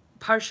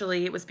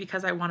partially it was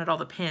because I wanted all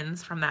the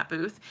pins from that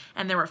booth,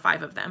 and there were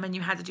 5 of them, and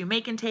you had to do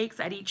make and takes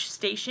at each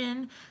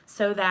station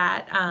so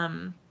that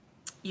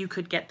you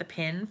could get the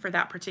pin for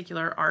that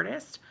particular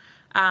artist.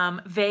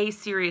 They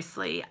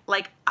seriously,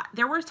 like,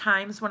 there were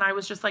times when I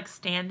was just like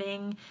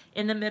standing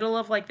in the middle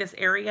of like this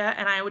area,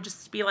 and I would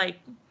just be like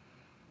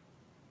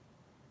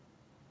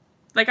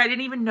I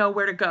didn't even know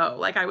where to go.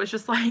 Like, I was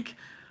just like,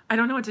 I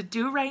don't know what to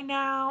do right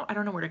now. I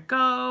don't know where to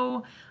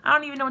go. I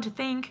don't even know what to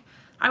think.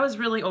 I was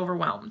really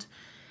overwhelmed.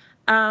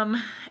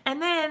 And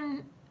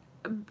then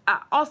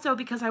also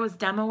because I was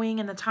demoing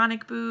in the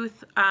tonic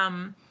booth,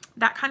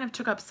 that kind of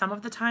took up some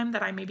of the time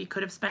that I maybe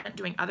could have spent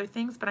doing other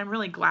things, but I'm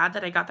really glad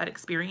that I got that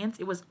experience.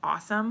 It was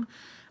awesome.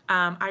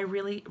 I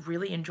really,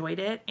 really enjoyed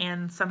it,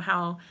 and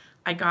somehow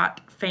I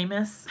got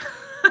famous.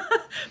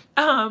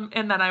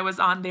 And then I was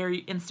on their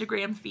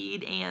Instagram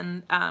feed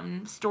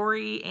and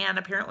story, and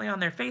apparently on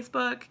their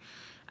Facebook.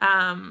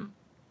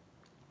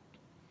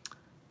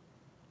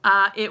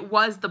 It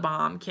was the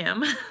bomb,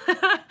 Kim.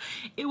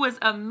 It was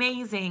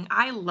amazing.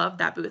 I loved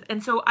that booth.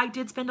 And so I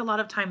did spend a lot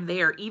of time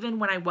there, even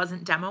when I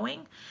wasn't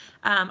demoing.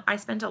 I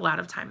spent a lot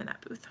of time in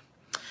that booth.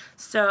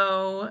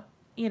 So,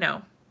 you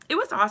know, it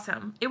was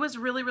awesome. It was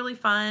really, really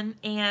fun.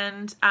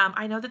 And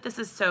I know that this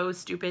is so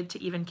stupid to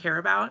even care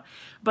about,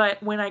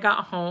 but when I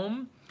got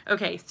home,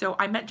 okay, so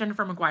I met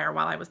Jennifer McGuire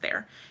while I was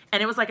there,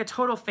 and it was like a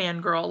total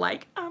fangirl,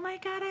 like, oh my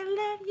God, I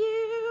love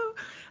you.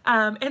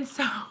 And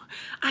so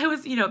I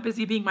was, you know,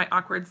 busy being my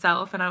awkward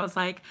self, and I was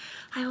like,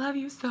 I love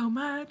you so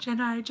much,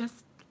 and I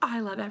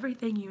love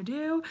everything you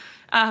do,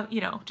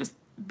 you know, just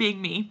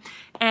being me.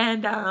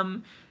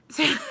 And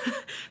so,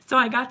 so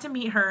I got to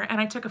meet her, and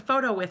I took a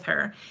photo with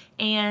her,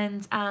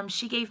 and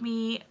she gave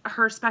me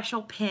her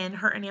special pin,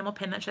 her enamel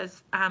pin that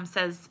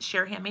says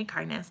share handmade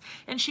kindness.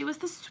 And she was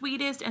the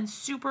sweetest and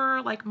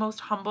super, like, most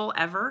humble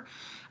ever.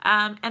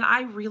 And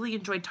I really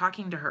enjoyed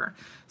talking to her.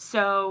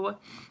 So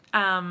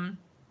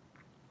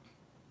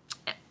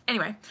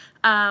anyway,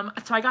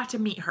 so I got to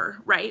meet her,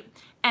 right?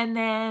 And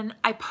then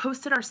I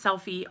posted our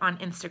selfie on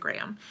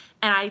Instagram,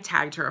 and I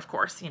tagged her, of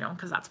course, you know,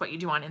 because that's what you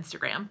do on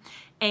Instagram.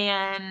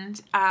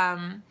 And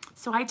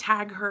so I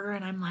tag her,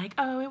 and I'm like,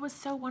 oh, it was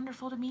so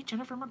wonderful to meet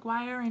Jennifer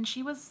McGuire, and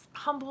she was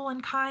humble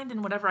and kind,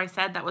 and whatever I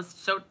said, that was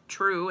so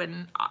true,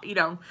 and, you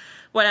know,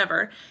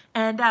 whatever.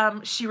 And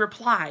she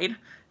replied,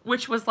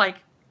 which was like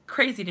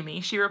crazy to me.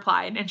 She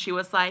replied, and she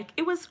was like,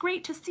 it was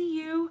great to see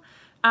you.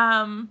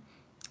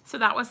 So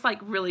that was like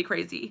really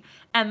crazy.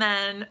 And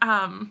then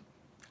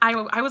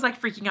I was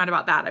like freaking out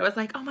about that. I was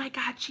like, oh my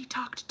God, she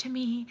talked to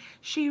me.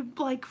 She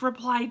like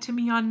replied to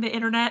me on the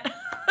internet.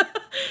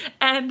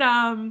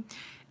 And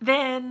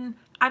then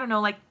I don't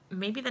know, like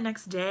maybe the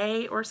next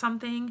day or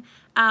something,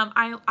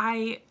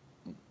 I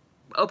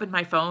opened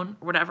my phone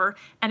or whatever,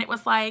 and it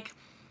was like,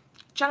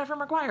 Jennifer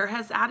McGuire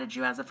has added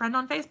you as a friend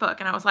on Facebook.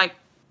 And I was like,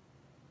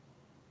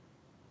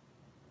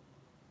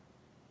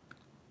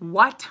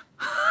 what?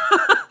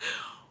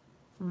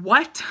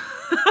 What?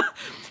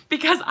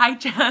 Because I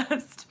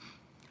just,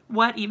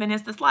 what even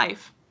is this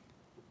life?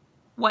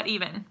 What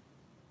even?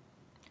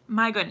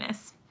 My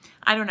goodness.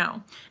 I don't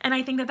know. And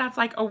I think that that's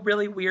like a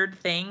really weird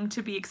thing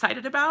to be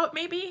excited about,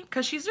 maybe,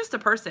 because she's just a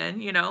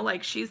person, you know,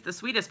 like she's the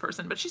sweetest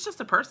person, but she's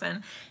just a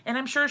person. And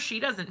I'm sure she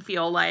doesn't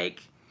feel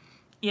like,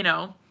 you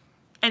know,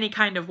 any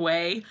kind of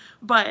way.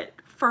 But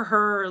for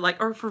her,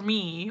 like, or for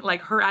me,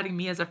 like her adding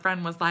me as a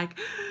friend was like,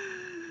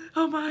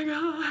 oh my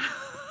God.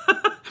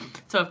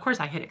 So of course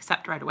I hit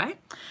accept right away.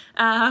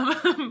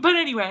 But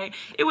anyway,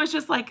 it was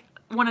just like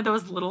one of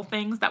those little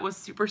things that was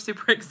super,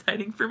 super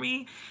exciting for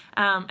me.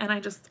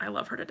 And I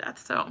love her to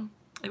death. So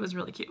it was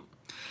really cute.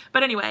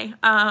 But anyway,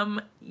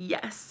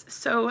 yes,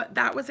 so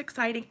that was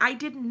exciting. I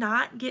did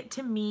not get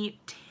to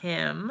meet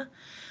Tim.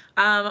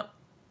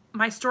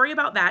 My story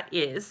about that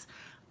is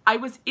I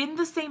was in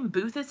the same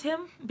booth as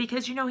him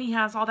because, you know, he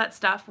has all that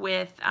stuff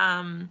with,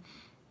 oh,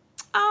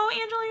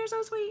 Angela, you're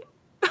so sweet.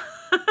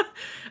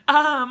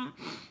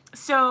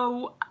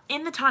 So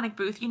in the tonic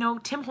booth, you know,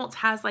 Tim Holtz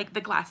has like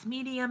the glass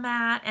media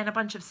mat and a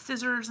bunch of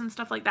scissors and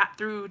stuff like that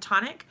through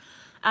tonic.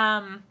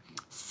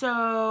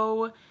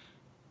 So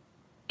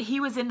he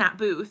was in that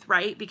booth,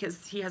 right?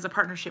 Because he has a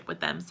partnership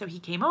with them. So he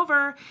came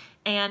over,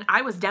 and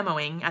I was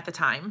demoing at the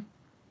time.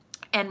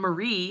 And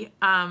Marie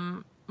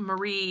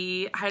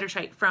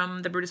Heiderscheit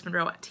from the Brutus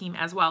Monroe team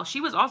as well, she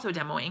was also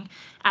demoing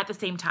at the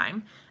same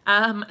time.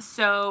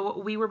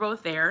 So we were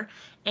both there,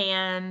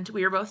 and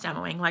we were both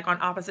demoing, like on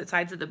opposite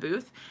sides of the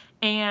booth.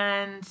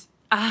 And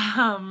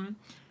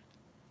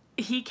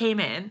he came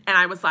in, and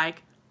I was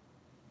like,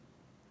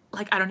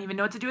 I don't even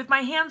know what to do with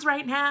my hands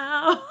right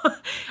now.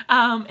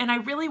 And I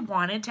really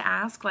wanted to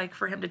ask, like,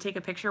 for him to take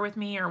a picture with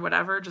me or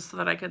whatever, just so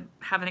that I could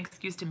have an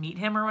excuse to meet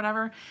him or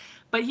whatever.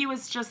 But he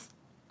was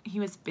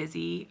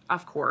busy,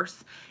 of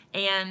course.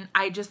 And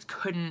I just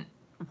couldn't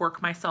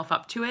work myself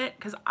up to it,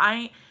 because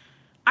I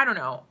don't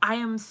know. I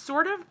am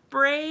sort of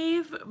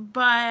brave,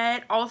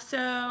 but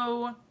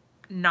also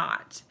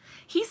not.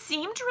 He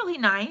seemed really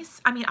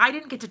nice. I mean, I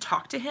didn't get to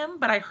talk to him,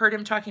 but I heard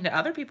him talking to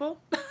other people.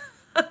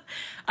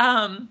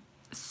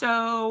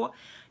 So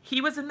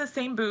he was in the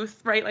same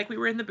booth, right? Like we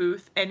were in the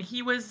booth, and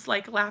he was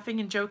like laughing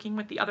and joking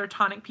with the other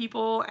tonic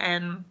people,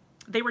 and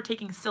they were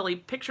taking silly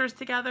pictures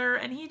together,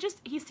 and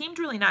he seemed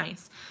really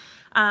nice.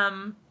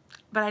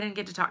 But I didn't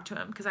get to talk to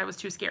him because I was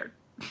too scared.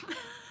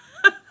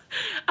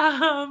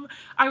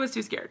 I was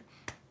too scared.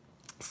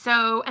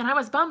 So, and I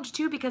was bummed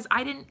too because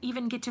I didn't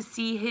even get to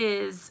see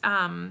his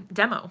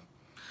demo.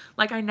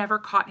 Like I never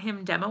caught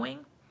him demoing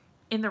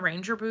in the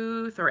Ranger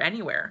booth or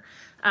anywhere.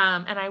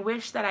 And I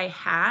wish that I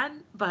had,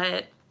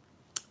 but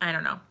I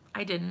don't know.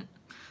 I didn't.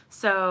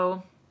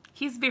 So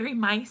he's very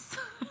nice.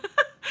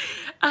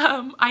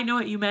 I know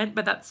what you meant,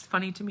 but that's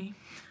funny to me.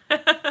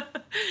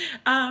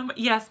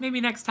 Yes,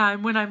 maybe next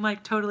time when I'm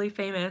like totally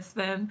famous,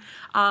 then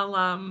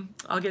I'll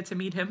get to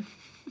meet him.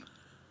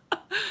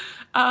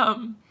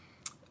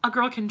 A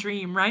girl can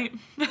dream, right?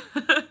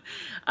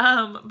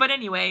 But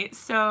anyway,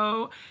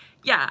 so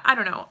yeah, I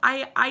don't know.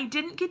 I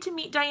didn't get to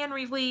meet Diane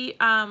Reevely,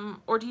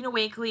 or Dina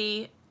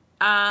Wakely.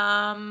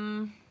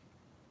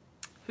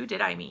 Who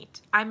did I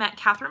meet? I met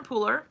Catherine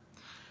Pooler.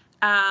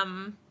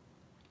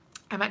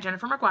 I met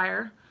Jennifer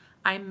McGuire.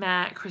 I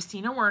met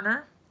Christina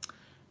Werner.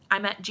 I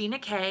met Gina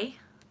Kay.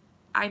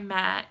 I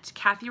met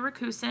Kathy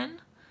Rakusin.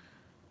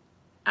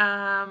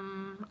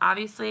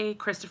 Obviously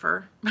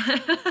Christopher.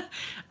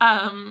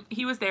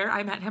 He was there.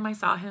 I met him. I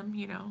saw him,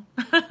 you know.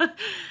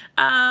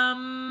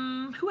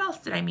 Who else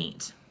did I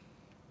meet?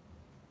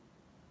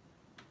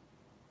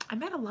 I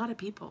met a lot of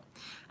people.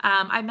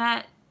 I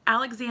met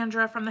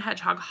Alexandra from the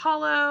Hedgehog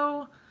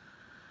Hollow.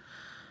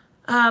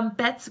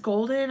 Bet's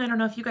Golden. I don't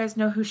know if you guys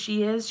know who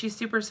she is. She's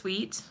super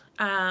sweet.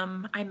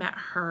 I met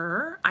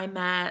her. I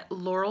met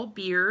Laurel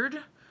Beard.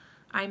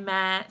 I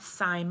met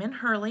Simon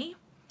Hurley.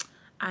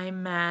 I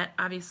met,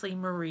 obviously,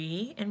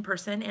 Marie in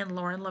person and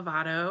Lauren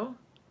Lovato.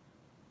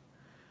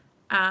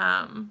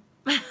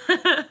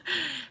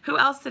 Who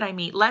else did I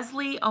meet?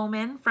 Leslie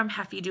Oman from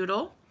Heffy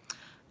Doodle.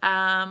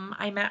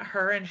 I met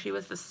her and she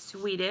was the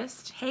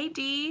sweetest. Hey,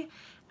 Dee.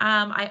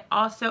 I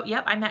also,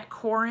 yep, I met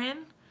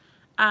Corin.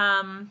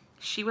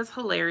 She was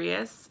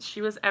hilarious.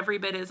 She was every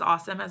bit as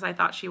awesome as I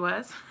thought she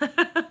was.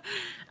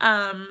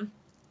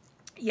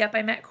 Yep,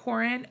 I met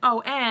Corin. Oh,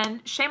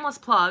 and shameless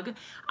plug,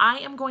 I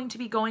am going to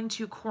be going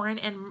to Corin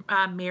and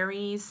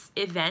Mary's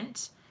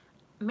event.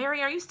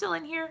 Mary, are you still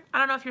in here? I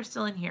don't know if you're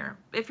still in here.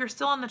 If you're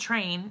still on the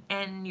train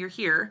and you're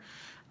here,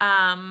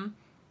 I'm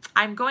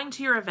going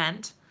to your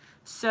event.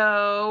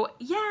 So,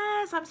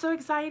 yes, I'm so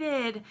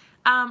excited.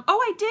 Oh,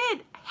 I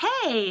did.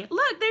 Hey,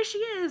 look, there she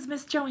is,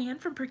 Miss Joanne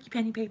from Perky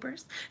Penny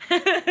Papers.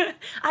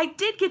 I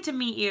did get to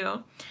meet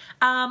you.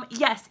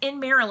 Yes, in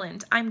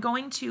Maryland. I'm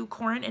going to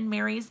Corin and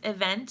Mary's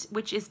event,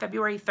 which is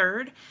February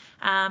 3rd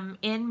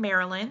in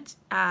Maryland.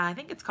 I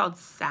think it's called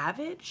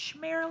Savage,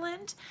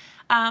 Maryland.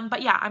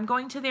 But yeah, I'm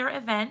going to their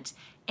event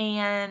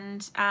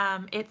and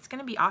it's going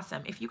to be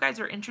awesome. If you guys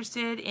are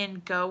interested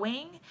in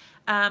going,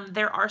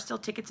 there are still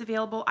tickets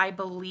available, I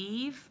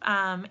believe.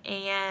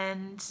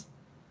 And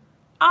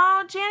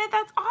oh, Janet,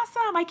 that's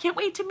awesome. I can't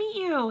wait to meet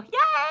you.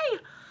 Yay!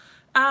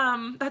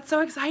 That's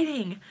so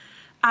exciting.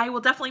 I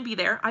will definitely be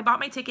there. I bought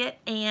my ticket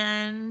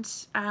and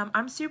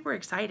I'm super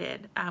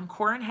excited.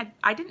 Corin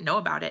I didn't know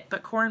about it,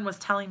 but Corin was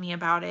telling me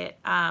about it.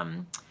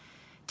 Tana,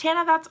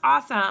 that's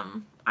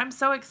awesome. I'm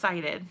so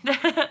excited.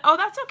 Oh,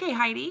 that's okay,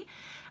 Heidi.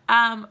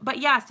 But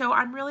yeah, so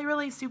I'm really,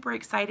 really super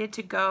excited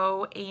to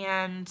go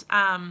and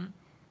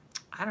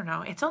I don't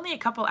know, it's only a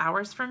couple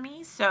hours from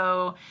me,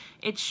 so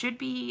it should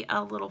be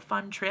a little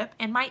fun trip.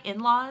 And my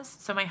in-laws,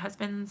 so my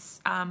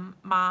husband's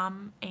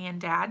mom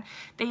and dad,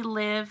 they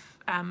live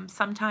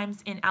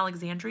sometimes in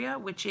Alexandria,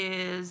 which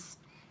is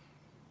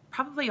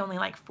probably only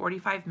like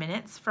 45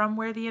 minutes from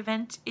where the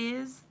event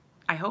is,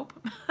 I hope.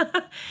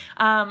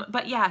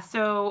 But yeah,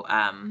 so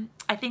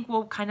I think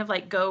we'll kind of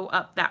like go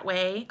up that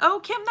way. Oh,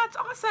 Kim, that's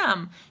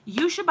awesome.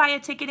 You should buy a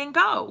ticket and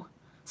go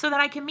so that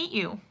I can meet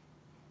you.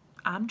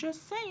 I'm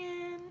just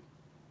saying.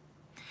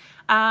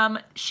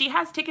 She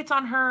has tickets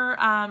on her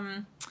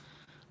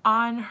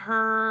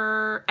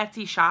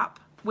Etsy shop,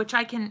 which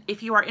I can,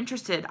 if you are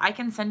interested, I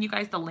can send you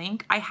guys the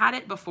link. I had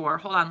it before.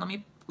 Hold on,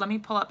 let me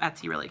pull up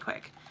Etsy really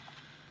quick.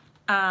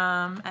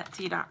 Etsy.com.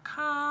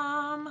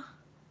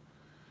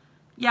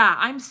 Yeah,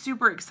 I'm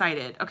super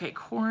excited. Okay,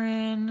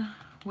 Corin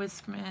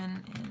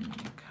Wiskman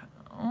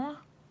Indigo.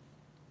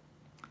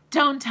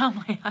 Don't tell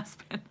my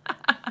husband.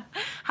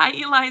 Hi,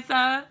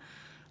 Eliza.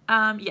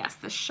 Yes,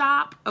 the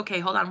shop. Okay,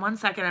 hold on one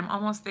second. I'm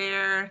almost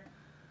there.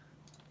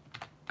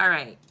 All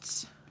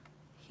right.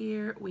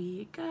 Here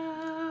we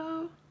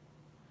go.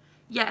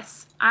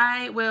 Yes,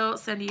 I will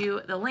send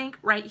you the link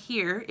right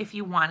here if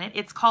you want it.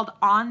 It's called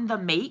On the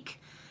Make.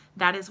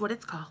 That is what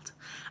it's called.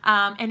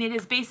 And it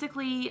is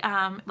basically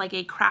like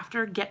a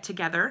crafter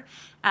get-together.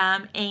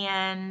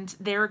 And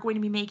they're going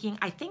to be making,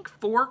 I think,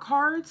 4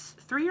 cards,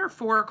 3 or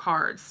 4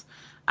 cards.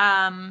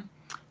 And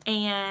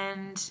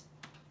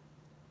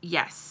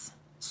yes.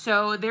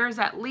 So there's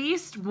at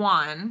least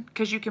one,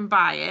 because you can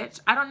buy it.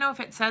 I don't know if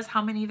it says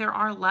how many there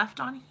are left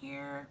on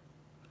here.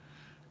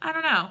 I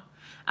don't know.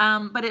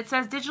 But it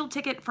says digital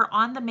ticket for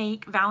On the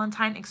Make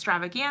Valentine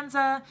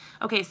Extravaganza.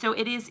 Okay, so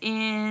it is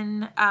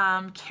in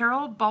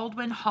Carol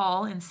Baldwin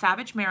Hall in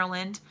Savage,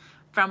 Maryland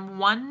from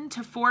 1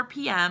 to 4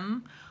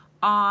 p.m.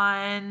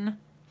 on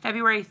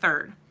February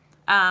 3rd.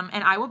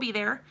 And I will be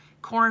there.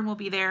 Corin will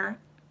be there.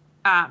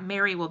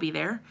 Mary will be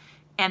there.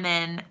 And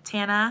then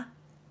Tana,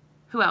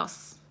 who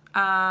else?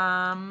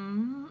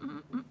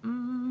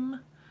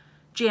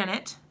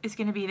 Janet is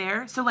going to be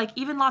there. So like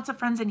even lots of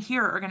friends in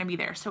here are going to be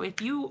there. So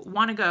if you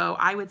want to go,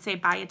 I would say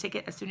buy a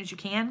ticket as soon as you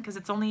can because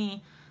it's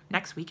only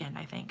next weekend,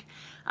 I think.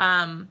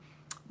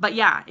 But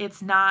yeah,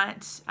 it's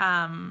not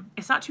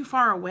too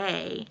far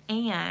away,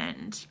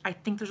 and I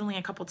think there's only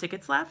a couple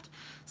tickets left.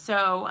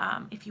 So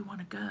if you want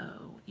to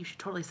go, you should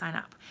totally sign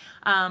up.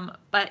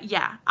 But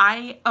yeah,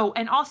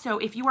 and also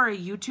if you are a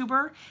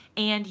YouTuber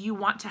and you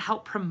want to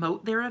help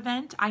promote their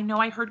event, I know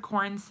I heard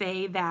Corin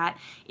say that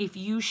if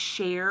you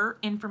share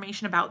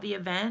information about the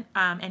event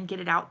and get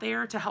it out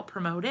there to help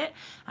promote it,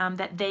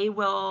 that they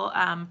will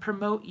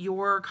promote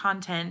your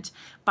content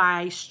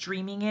by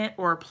streaming it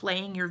or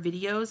playing your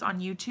videos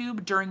on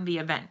YouTube during the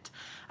event.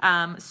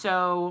 Oh,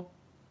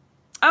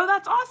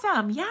 that's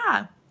awesome.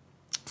 Yeah.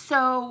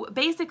 So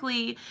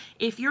basically,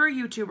 if you're a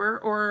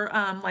YouTuber or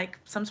like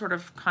some sort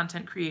of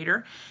content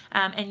creator,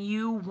 and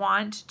you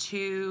want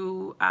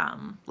to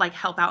like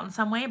help out in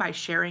some way by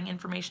sharing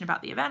information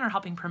about the event or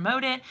helping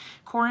promote it,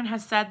 Corin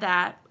has said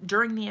that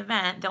during the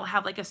event, they'll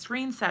have like a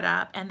screen set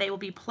up and they will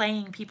be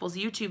playing people's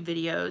YouTube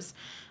videos,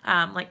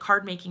 like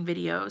card making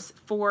videos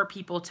for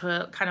people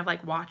to kind of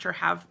like watch or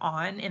have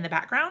on in the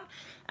background.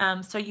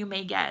 So you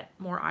may get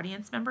more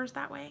audience members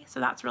that way. So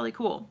that's really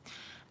cool.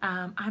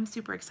 I'm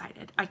super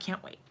excited. I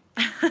can't wait.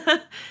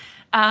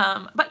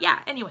 But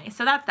yeah, anyway,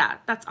 so that's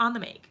that. That's on the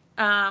make.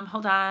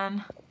 Hold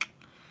on.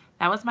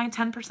 That was my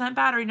 10%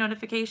 battery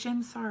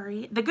notification.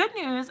 Sorry. The good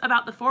news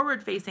about the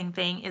forward-facing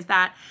thing is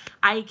that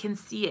I can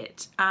see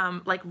it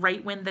like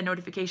right when the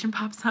notification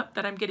pops up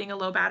that I'm getting a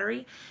low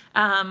battery.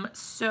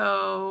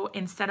 So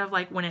instead of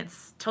like when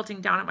it's tilting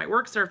down at my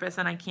work surface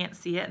and I can't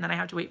see it and then I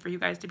have to wait for you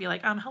guys to be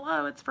like,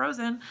 hello, it's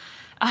frozen.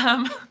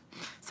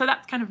 So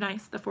that's kind of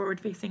nice, the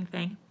forward-facing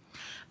thing.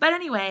 But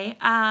anyway,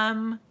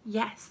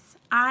 yes,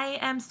 I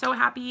am so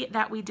happy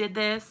that we did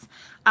this.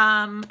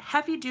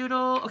 Heavy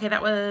Doodle, okay,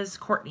 that was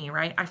Courtney,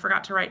 right? I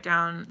forgot to write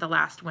down the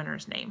last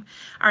winner's name.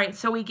 All right,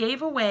 so we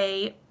gave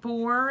away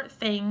 4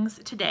 things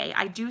today.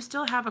 I do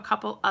still have a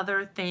couple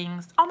other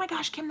things. Oh my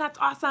gosh, Kim, that's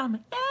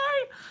awesome.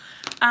 Yay!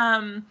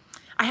 I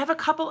have a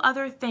couple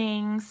other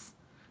things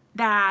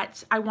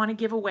that I want to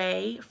give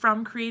away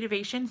from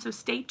Creativation, so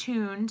stay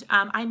tuned.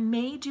 I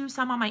may do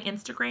some on my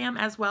Instagram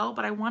as well,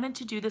 but I wanted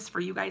to do this for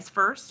you guys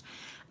first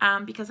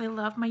because I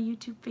love my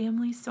YouTube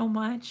family so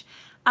much.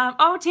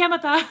 Oh,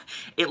 Tamitha,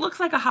 it looks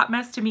like a hot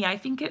mess to me. I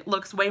think it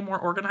looks way more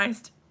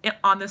organized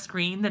on the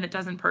screen than it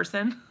does in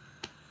person.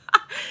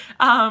 So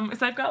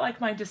I've got like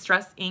my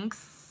Distress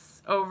inks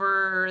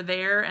over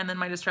there and then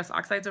my Distress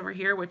oxides over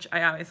here, which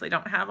I obviously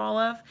don't have all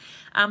of.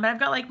 But I've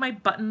got like my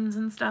buttons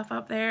and stuff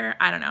up there.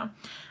 I don't know.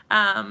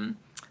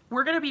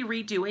 We're going to be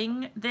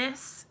redoing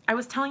this. I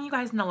was telling you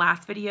guys in the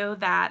last video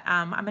that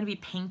I'm going to be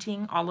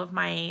painting all of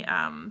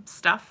my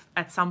stuff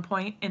at some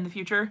point in the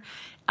future.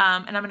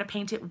 And I'm going to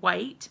paint it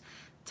white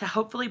to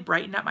hopefully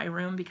brighten up my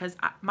room because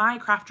my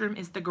craft room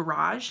is the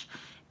garage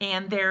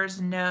and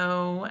there's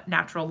no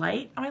natural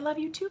light. Oh, I love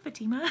you too,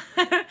 Fatima.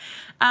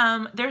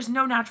 There's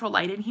no natural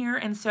light in here,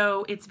 and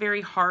so it's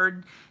very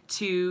hard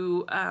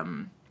to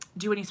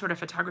do any sort of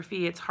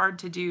photography. It's hard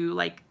to do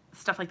like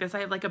stuff like this.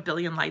 I have like a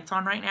billion lights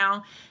on right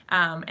now,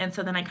 and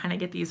so then I kind of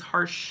get these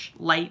harsh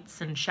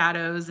lights and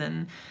shadows,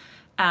 and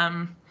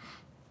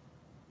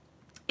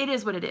it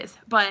is what it is.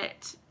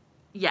 But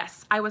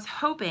yes, I was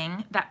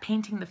hoping that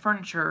painting the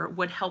furniture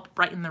would help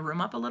brighten the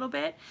room up a little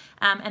bit.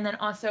 And then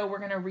also we're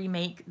going to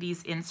remake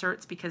these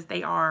inserts because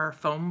they are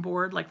foam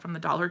board, like from the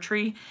Dollar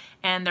Tree,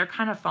 and they're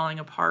kind of falling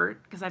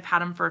apart because I've had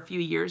them for a few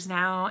years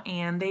now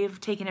and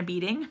they've taken a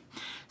beating.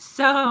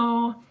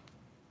 So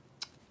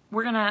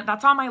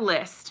that's on my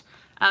list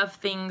of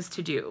things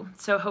to do.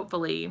 So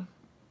hopefully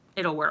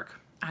it'll work.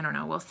 I don't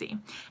know, we'll see.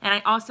 And I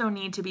also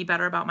need to be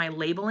better about my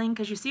labeling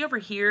because you see over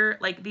here,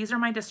 like these are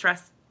my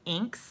Distress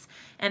inks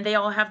and they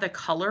all have the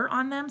color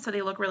on them, so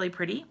they look really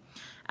pretty.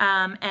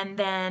 And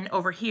then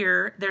over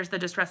here, there's the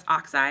Distress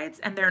oxides,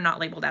 and they're not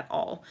labeled at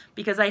all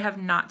because I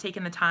have not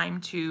taken the time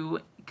to,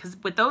 because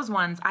with those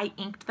ones, I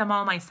inked them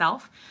all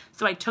myself.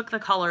 So I took the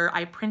color,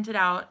 I printed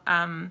out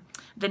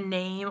the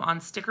name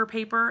on sticker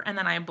paper, and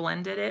then I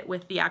blended it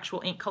with the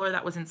actual ink color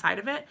that was inside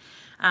of it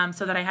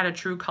so that I had a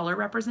true color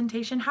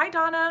representation. Hi,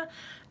 Donna.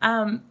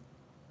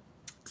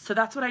 So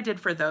that's what I did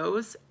for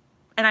those,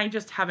 and I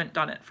just haven't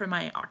done it for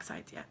my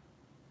oxides yet.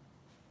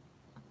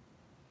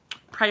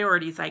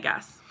 Priorities, I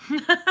guess.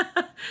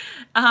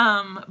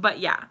 But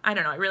yeah, I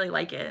don't know. I really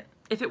like it.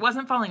 If it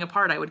wasn't falling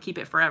apart, I would keep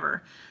it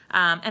forever.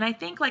 And I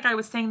think, like I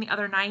was saying the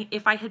other night,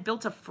 if I had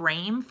built a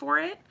frame for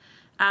it,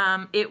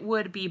 it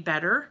would be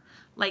better.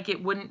 Like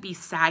it wouldn't be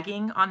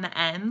sagging on the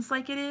ends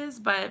like it is,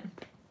 but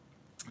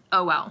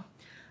oh well.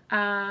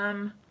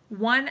 1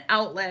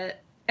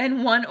 outlet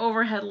and 1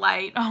 overhead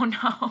light. Oh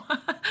no.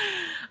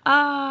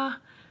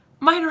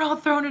 Mine are all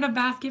thrown in a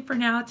basket for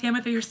now.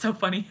 Tamitha, you're so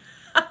funny.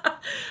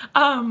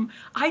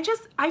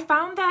 I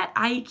found that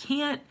I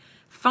can't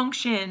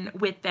function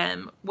with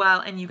them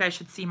well, and you guys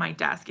should see my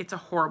desk. It's a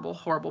horrible,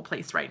 horrible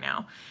place right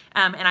now.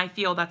 And I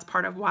feel that's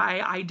part of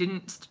why I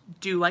didn't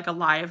do like a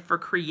live for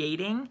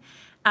creating,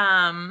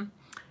 was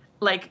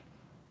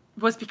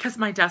because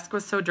my desk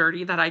was so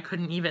dirty that I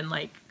couldn't even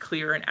like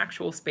clear an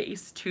actual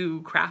space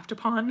to craft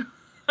upon,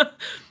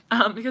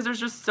 because there's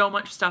just so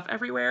much stuff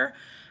everywhere.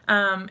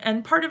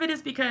 And part of it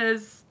is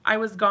because I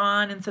was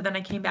gone, and so then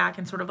I came back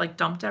and sort of like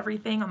dumped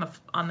everything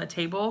on the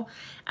table.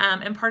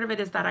 And part of it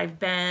is that I've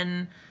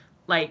been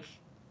like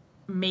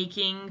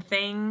making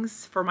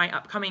things for my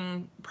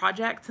upcoming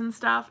projects and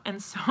stuff,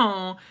 and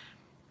so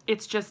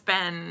it's just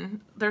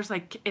been,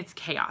 it's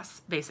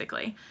chaos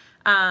basically.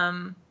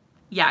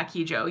 Yeah,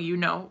 Kijo, you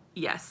know,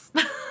 yes.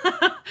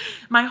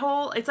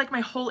 It's like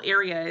my whole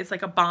area is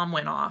like a bomb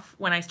went off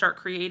when I start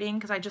creating,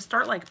 because I just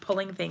start like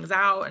pulling things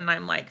out and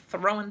I'm like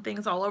throwing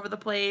things all over the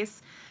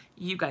place.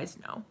 You guys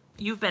know.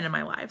 You've been in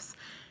my lives.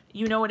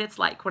 you know what it's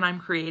like when I'm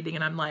creating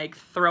and I'm like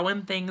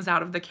throwing things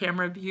out of the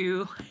camera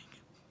view.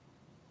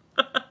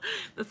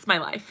 That's my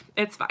life.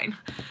 It's fine.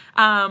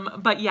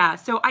 But yeah,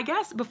 so I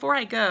guess before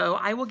I go,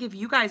 I will give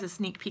you guys a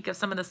sneak peek of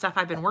some of the stuff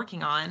I've been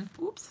working on.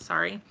 Oops,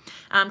 sorry.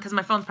 Because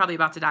my phone's probably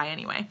about to die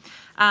anyway.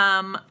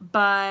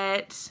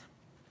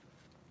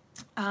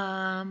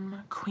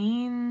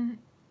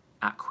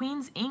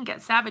 Queen's Ink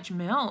at Savage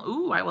Mill.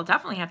 Ooh, I will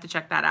definitely have to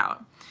check that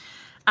out.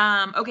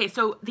 Okay,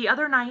 so the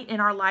other night in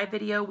our live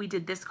video, we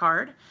did this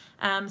card.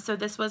 So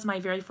this was my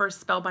very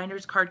first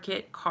Spellbinders card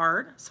kit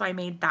card. So I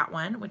made that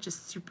one, which is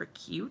super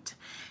cute.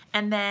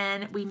 And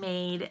then we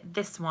made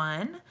this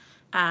one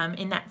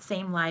in that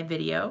same live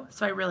video.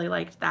 So I really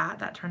liked that.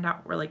 That turned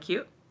out really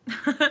cute.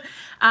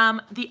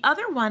 The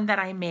other one that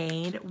I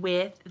made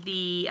with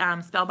the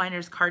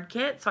Spellbinders card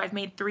kit, so I've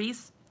made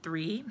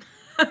three,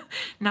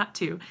 not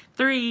two,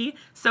 three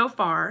so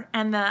far.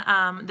 And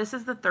this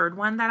is the third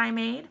one that I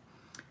made.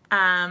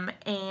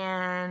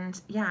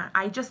 And yeah,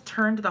 I just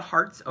turned the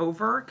hearts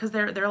over because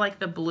they're like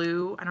the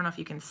blue. I don't know if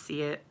you can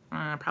see it.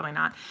 Probably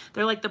not.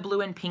 They're like the blue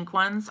and pink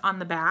ones on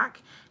the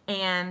back.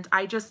 And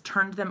I just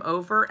turned them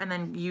over and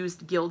then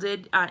used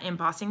gilded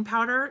embossing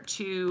powder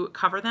to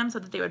cover them so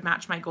that they would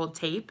match my gold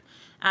tape.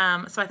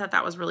 So I thought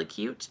that was really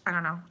cute. I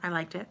don't know. I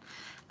liked it.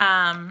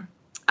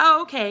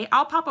 Oh, okay.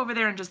 I'll pop over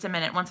there in just a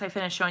minute once I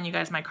finish showing you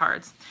guys my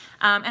cards.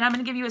 And I'm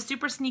going to give you a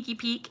super sneaky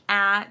peek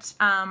at,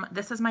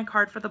 this is my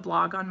card for the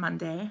blog on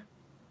Monday.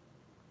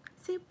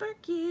 Super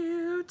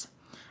cute.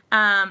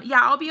 Yeah,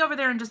 I'll be over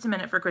there in just a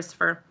minute for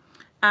Christopher.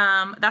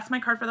 That's my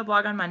card for the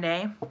blog on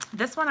Monday.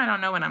 This one, I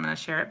don't know when I'm going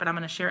to share it, but I'm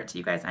going to share it to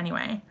you guys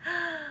anyway.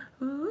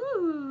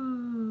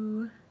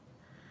 Ooh.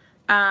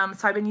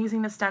 So I've been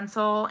using the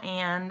stencil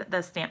and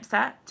the stamp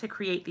set to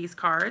create these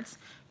cards.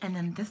 And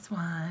then this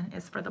one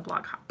is for the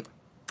blog hop.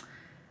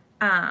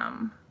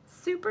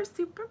 Super,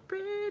 super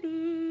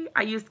pretty.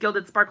 I used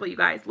Gilded Sparkle, you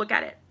guys. Look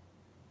at it.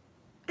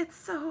 It's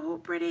so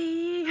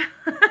pretty.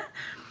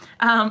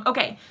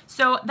 Okay,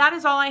 so that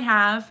is all I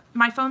have.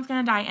 My phone's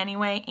gonna die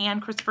anyway,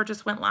 and Christopher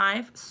just went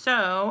live,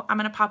 so I'm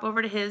gonna pop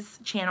over to his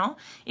channel.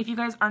 If you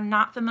guys are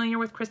not familiar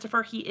with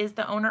Christopher, he is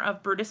the owner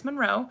of Brutus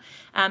Monroe.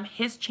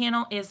 His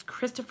channel is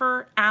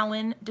Christopher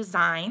Allen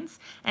Designs,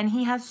 and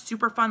he has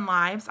super fun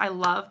lives. I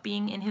love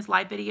being in his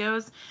live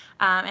videos,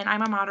 and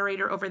I'm a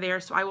moderator over there,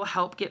 so I will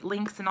help get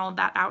links and all of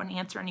that out and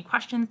answer any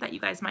questions that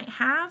you guys might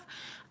have.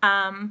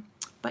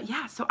 But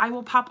yeah, so I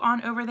will pop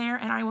on over there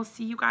and I will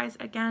see you guys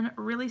again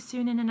really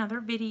soon in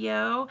another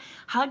video.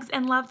 Hugs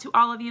and love to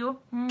all of you.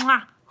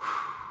 Mwah.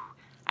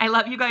 I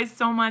love you guys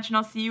so much, and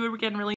I'll see you again really